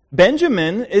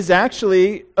 Benjamin is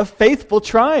actually a faithful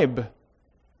tribe.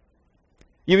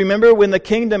 You remember when the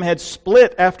kingdom had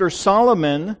split after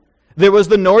Solomon, there was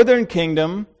the northern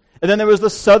kingdom, and then there was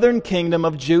the southern kingdom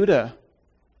of Judah.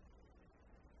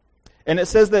 And it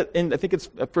says that in, I think it's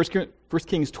 1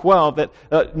 Kings 12,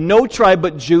 that no tribe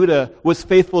but Judah was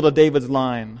faithful to David's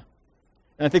line.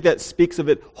 And I think that speaks of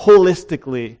it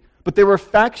holistically. But there were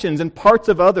factions and parts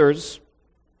of others,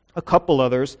 a couple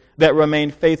others, that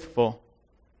remained faithful.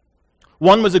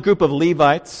 One was a group of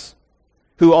Levites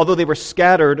who, although they were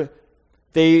scattered,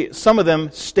 some of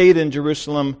them stayed in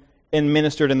Jerusalem and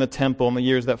ministered in the temple in the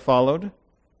years that followed.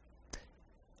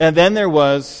 And then there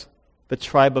was the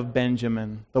tribe of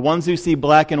Benjamin, the ones who see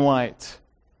black and white.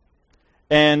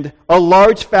 And a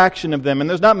large faction of them, and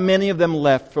there's not many of them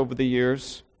left over the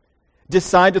years,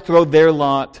 decide to throw their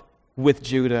lot with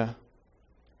Judah.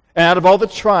 And out of all the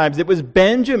tribes, it was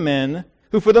Benjamin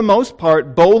who for the most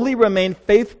part boldly remained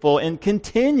faithful and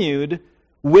continued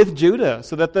with Judah,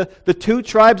 so that the two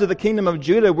tribes of the kingdom of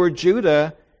Judah were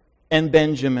Judah and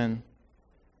Benjamin.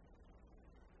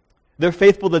 They're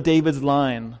faithful to David's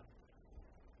line.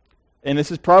 And this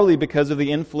is probably because of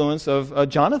the influence of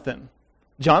Jonathan.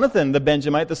 Jonathan, the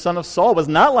Benjamite, the son of Saul, was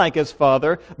not like his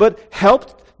father, but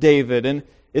helped David. And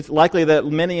it's likely that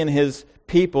many in his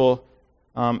people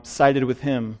sided with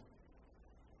him.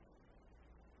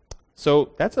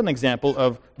 So that's an example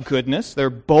of goodness.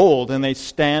 They're bold and they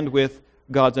stand with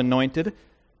God's anointed.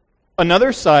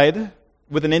 Another side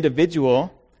with an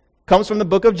individual comes from the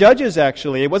book of Judges,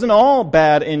 actually. It wasn't all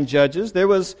bad in Judges. There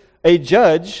was a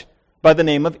judge by the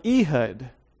name of Ehud.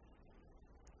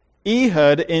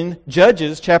 Ehud in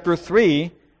Judges chapter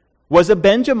 3 was a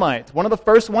Benjamite, one of the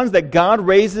first ones that God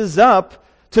raises up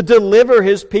to deliver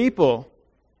his people.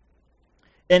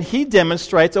 And he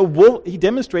demonstrates a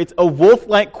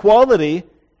wolf-like quality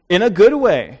in a good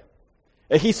way.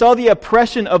 He saw the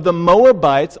oppression of the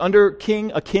Moabites under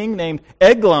a king named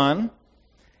Eglon,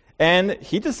 and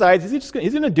he decides he's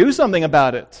going to do something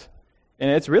about it. And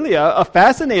it's really a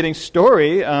fascinating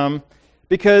story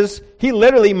because he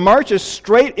literally marches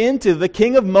straight into the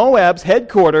king of Moab's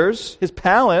headquarters, his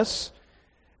palace,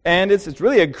 and it's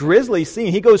really a grisly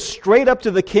scene. He goes straight up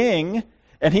to the king,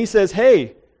 and he says,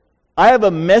 "Hey, I have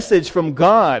a message from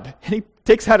God." And he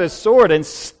takes out his sword and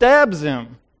stabs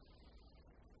him.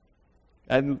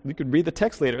 And you could read the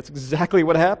text later. It's exactly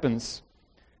what happens.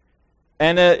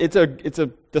 And it's a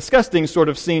disgusting sort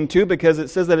of scene, too, because it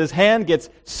says that his hand gets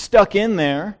stuck in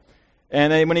there,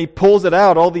 and when he pulls it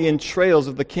out, all the entrails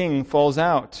of the king falls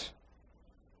out.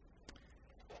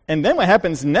 And then what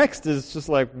happens next is just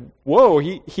like, whoa,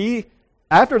 he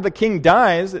after the king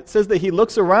dies, it says that he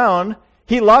looks around,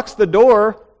 he locks the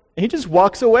door, and he just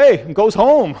walks away and goes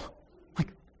home. Like,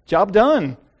 job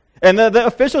done. And the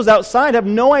officials outside have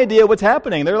no idea what's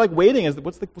happening. They're like waiting.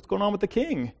 What's going on with the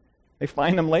king? They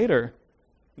find him later.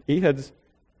 Ehud's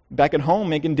back at home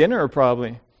making dinner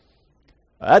probably.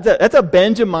 That's a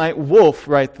Benjamite wolf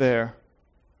right there.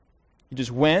 He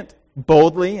just went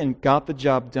boldly and got the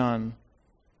job done.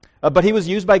 But he was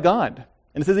used by God.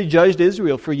 And it says he judged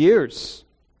Israel for years.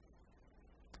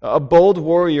 A bold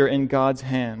warrior in God's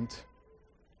hand.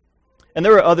 And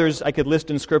there are others I could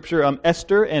list in Scripture.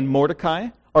 Esther and Mordecai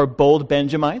are bold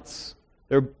Benjamites.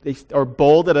 They are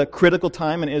bold at a critical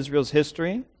time in Israel's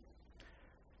history.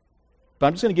 But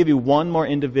I'm just going to give you one more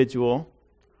individual,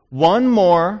 one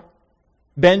more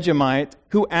Benjamite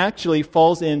who actually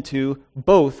falls into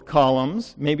both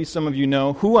columns. Maybe some of you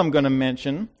know who I'm going to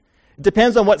mention. It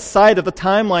depends on what side of the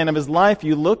timeline of his life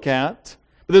you look at.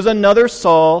 But there's another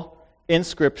Saul in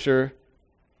Scripture,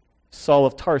 Saul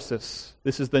of Tarsus.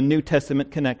 This is the New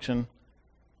Testament connection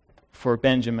for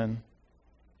Benjamin.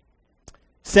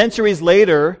 Centuries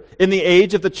later, in the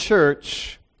age of the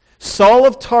church, Saul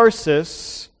of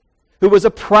Tarsus, who was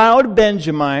a proud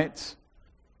Benjamite,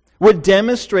 would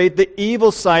demonstrate the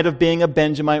evil side of being a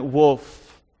Benjamite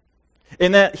wolf.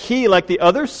 In that he, like the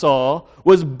other Saul,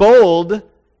 was bold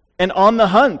and on the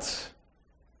hunt.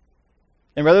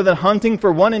 And rather than hunting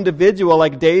for one individual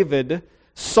like David,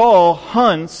 Saul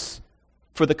hunts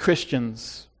for the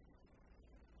Christians.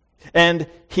 And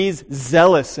he's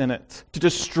zealous in it to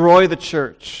destroy the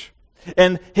church.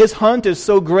 And his hunt is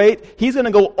so great, he's going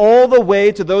to go all the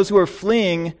way to those who are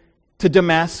fleeing to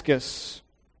Damascus.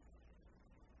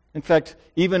 In fact,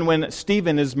 even when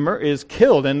Stephen is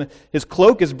killed and his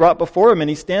cloak is brought before him and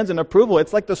he stands in approval,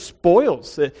 it's like the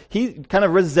spoils. He kind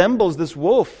of resembles this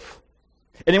wolf.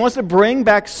 And he wants to bring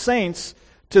back saints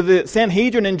to the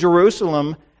Sanhedrin in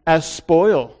Jerusalem as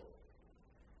spoil.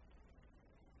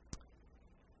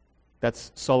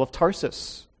 That's Saul of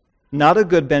Tarsus, not a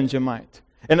good Benjamite.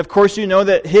 And of course you know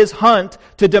that his hunt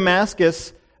to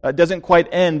Damascus doesn't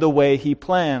quite end the way he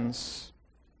plans.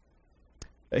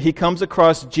 He comes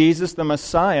across Jesus the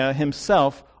Messiah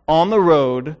himself on the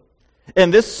road,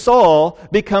 and this Saul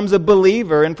becomes a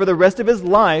believer and for the rest of his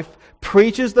life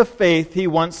preaches the faith he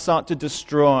once sought to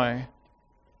destroy.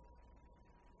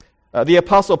 The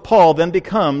Apostle Paul then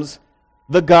becomes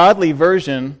the godly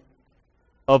version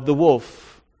of the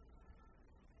wolf.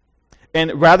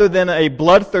 And rather than a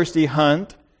bloodthirsty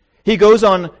hunt, he goes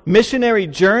on missionary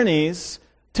journeys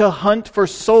to hunt for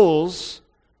souls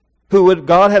who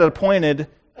God had appointed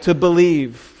to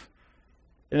believe.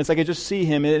 And it's like I just see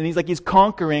him, and he's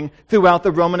conquering throughout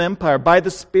the Roman Empire by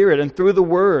the Spirit and through the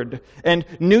Word. And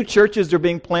new churches are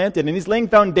being planted, and he's laying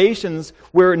foundations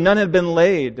where none had been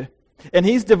laid. And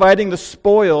he's dividing the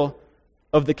spoil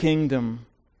of the kingdom.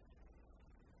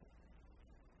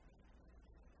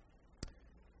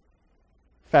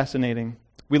 Fascinating.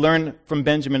 we learn from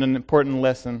Benjamin an important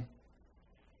lesson.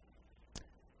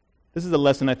 This is a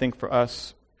lesson, I think, for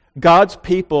us. God's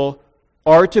people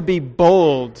are to be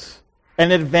bold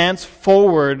and advance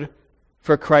forward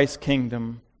for Christ's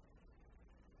kingdom.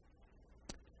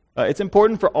 It's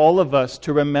important for all of us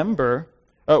to remember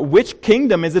which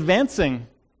kingdom is advancing.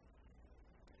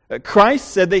 Christ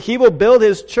said that He will build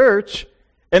His church,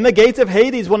 and the gates of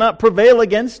Hades will not prevail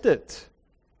against it.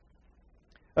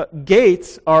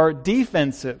 Gates are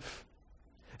defensive.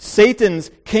 Satan's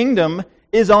kingdom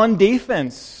is on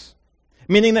defense,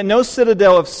 meaning that no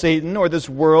citadel of Satan or this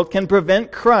world can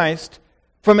prevent Christ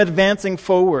from advancing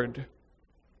forward.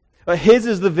 His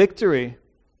is the victory.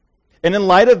 And in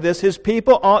light of this, His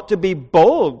people ought to be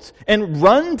bold and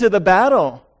run to the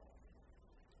battle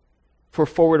for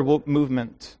forward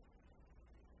movement.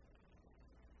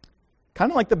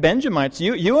 Kind of like the Benjamites.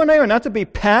 You and I are not to be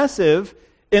passive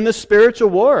in the spiritual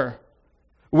war.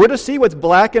 We're to see what's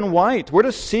black and white. We're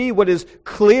to see what is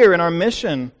clear in our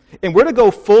mission. And we're to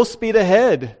go full speed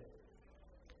ahead.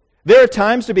 There are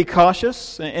times to be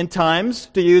cautious and times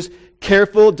to use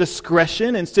careful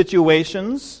discretion in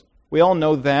situations. We all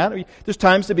know that. There's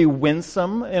times to be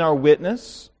winsome in our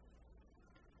witness.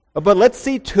 But let's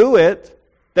see to it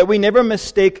that we never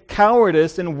mistake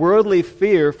cowardice and worldly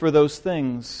fear for those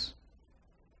things.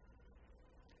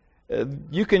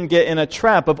 You can get in a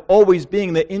trap of always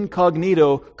being the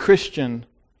incognito Christian,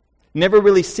 never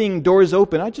really seeing doors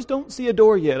open. I just don't see a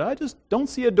door yet. I just don't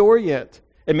see a door yet.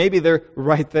 And maybe they're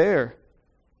right there.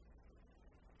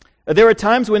 There are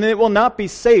times when it will not be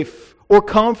safe or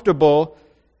comfortable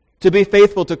to be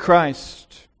faithful to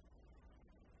Christ.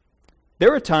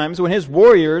 There are times when His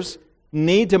warriors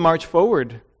need to march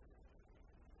forward.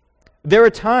 There are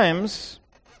times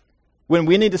when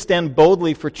we need to stand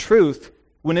boldly for truth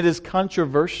when it is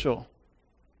controversial.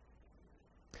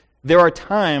 There are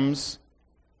times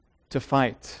to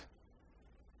fight.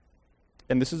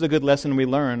 And this is a good lesson we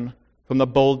learn from the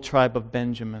bold tribe of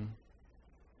Benjamin.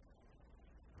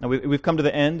 Now we've come to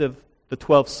the end of the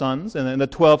 12 sons and the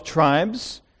 12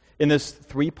 tribes in this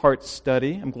 3-part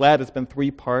study. I'm glad it's been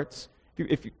 3 parts.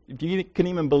 If you can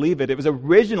even believe it, it was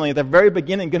originally at the very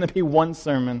beginning going to be one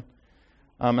sermon.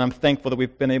 And I'm thankful that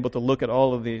we've been able to look at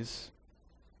all of these.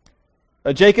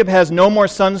 Jacob has no more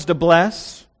sons to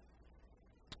bless.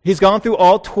 He's gone through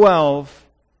all 12.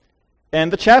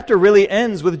 And the chapter really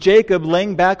ends with Jacob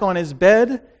laying back on his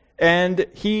bed, and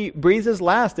he breathes his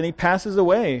last, and he passes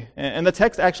away. And the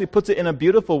text actually puts it in a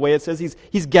beautiful way. It says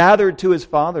he's gathered to his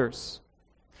fathers.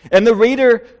 And the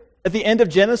reader at the end of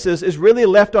Genesis is really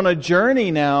left on a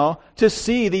journey now to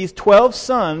see these 12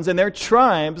 sons and their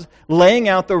tribes laying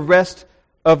out the rest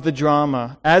of the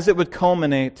drama as it would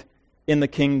culminate in the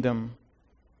kingdom.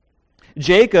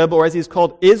 Jacob, or as he's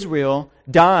called Israel,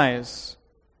 dies.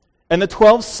 And the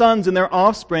 12 sons and their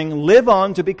offspring live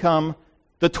on to become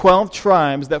the 12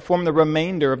 tribes that form the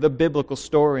remainder of the biblical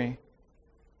story.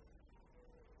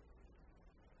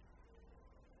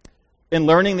 In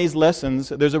learning these lessons,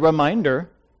 there's a reminder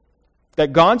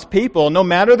that God's people, no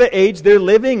matter the age they're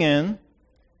living in,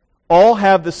 all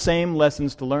have the same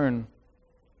lessons to learn.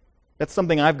 That's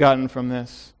something I've gotten from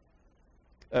this.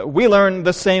 We learn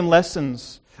the same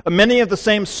lessons. Many of the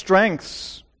same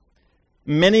strengths,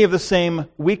 many of the same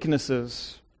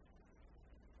weaknesses,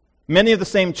 many of the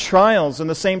same trials and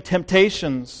the same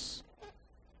temptations,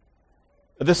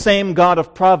 the same God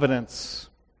of providence,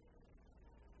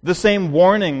 the same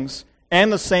warnings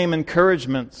and the same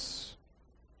encouragements.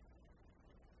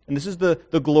 And this is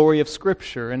the glory of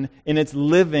Scripture and in its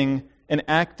living and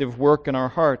active work in our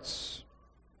hearts.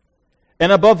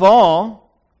 And above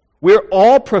all, we're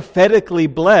all prophetically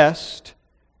blessed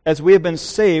as we have been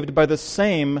saved by the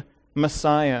same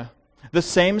Messiah, the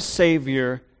same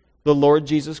Savior, the Lord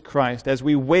Jesus Christ, as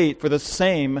we wait for the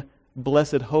same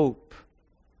blessed hope.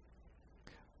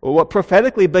 What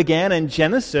prophetically began in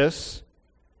Genesis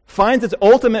finds its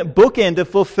ultimate bookend of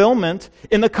fulfillment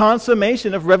in the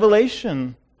consummation of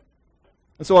Revelation.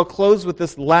 And so I'll close with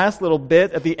this last little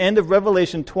bit at the end of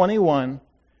Revelation 21.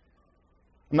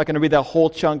 I'm not going to read that whole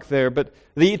chunk there, but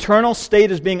the eternal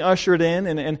state is being ushered in,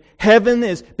 and heaven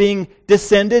is being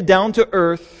descended down to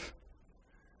earth,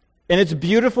 and it's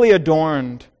beautifully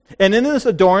adorned. And in this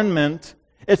adornment,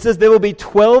 it says there will be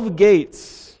 12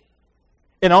 gates,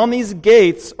 and on these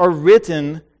gates are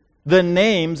written the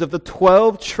names of the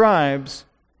 12 tribes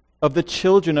of the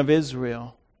children of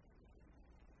Israel.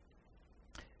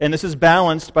 And this is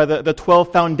balanced by the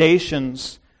 12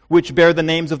 foundations, which bear the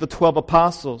names of the 12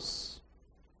 apostles.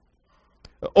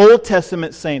 Old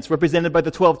Testament saints represented by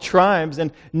the 12 tribes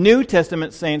and New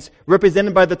Testament saints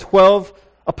represented by the 12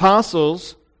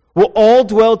 apostles will all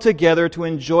dwell together to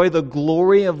enjoy the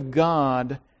glory of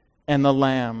God and the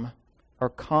Lamb, our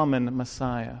common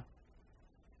Messiah.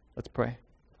 Let's pray.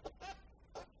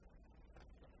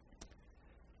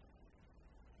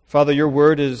 Father, your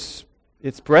word it's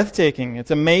breathtaking.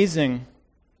 It's amazing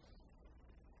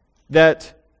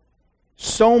that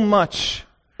so much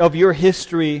of your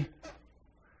history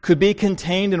could be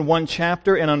contained in one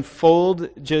chapter and unfold.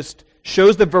 Just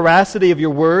shows the veracity of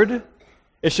your word.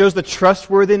 It shows the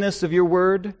trustworthiness of your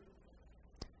word.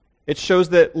 It shows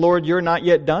that, Lord, you're not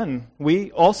yet done.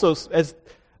 We also, as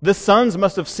the sons,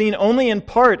 must have seen only in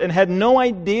part and had no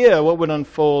idea what would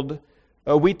unfold.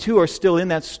 We too are still in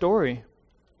that story.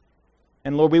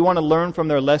 And Lord, we want to learn from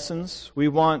their lessons. We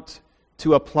want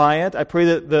to apply it. I pray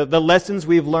that the lessons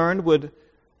we've learned would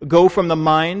go from the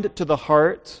mind to the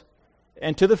heart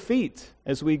and to the feet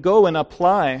as we go and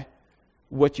apply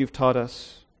what you've taught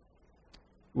us.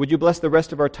 Would you bless the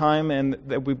rest of our time, and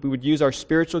that we would use our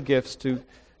spiritual gifts to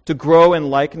grow in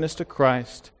likeness to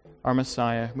Christ, our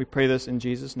Messiah. We pray this in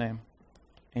Jesus' name.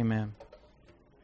 Amen.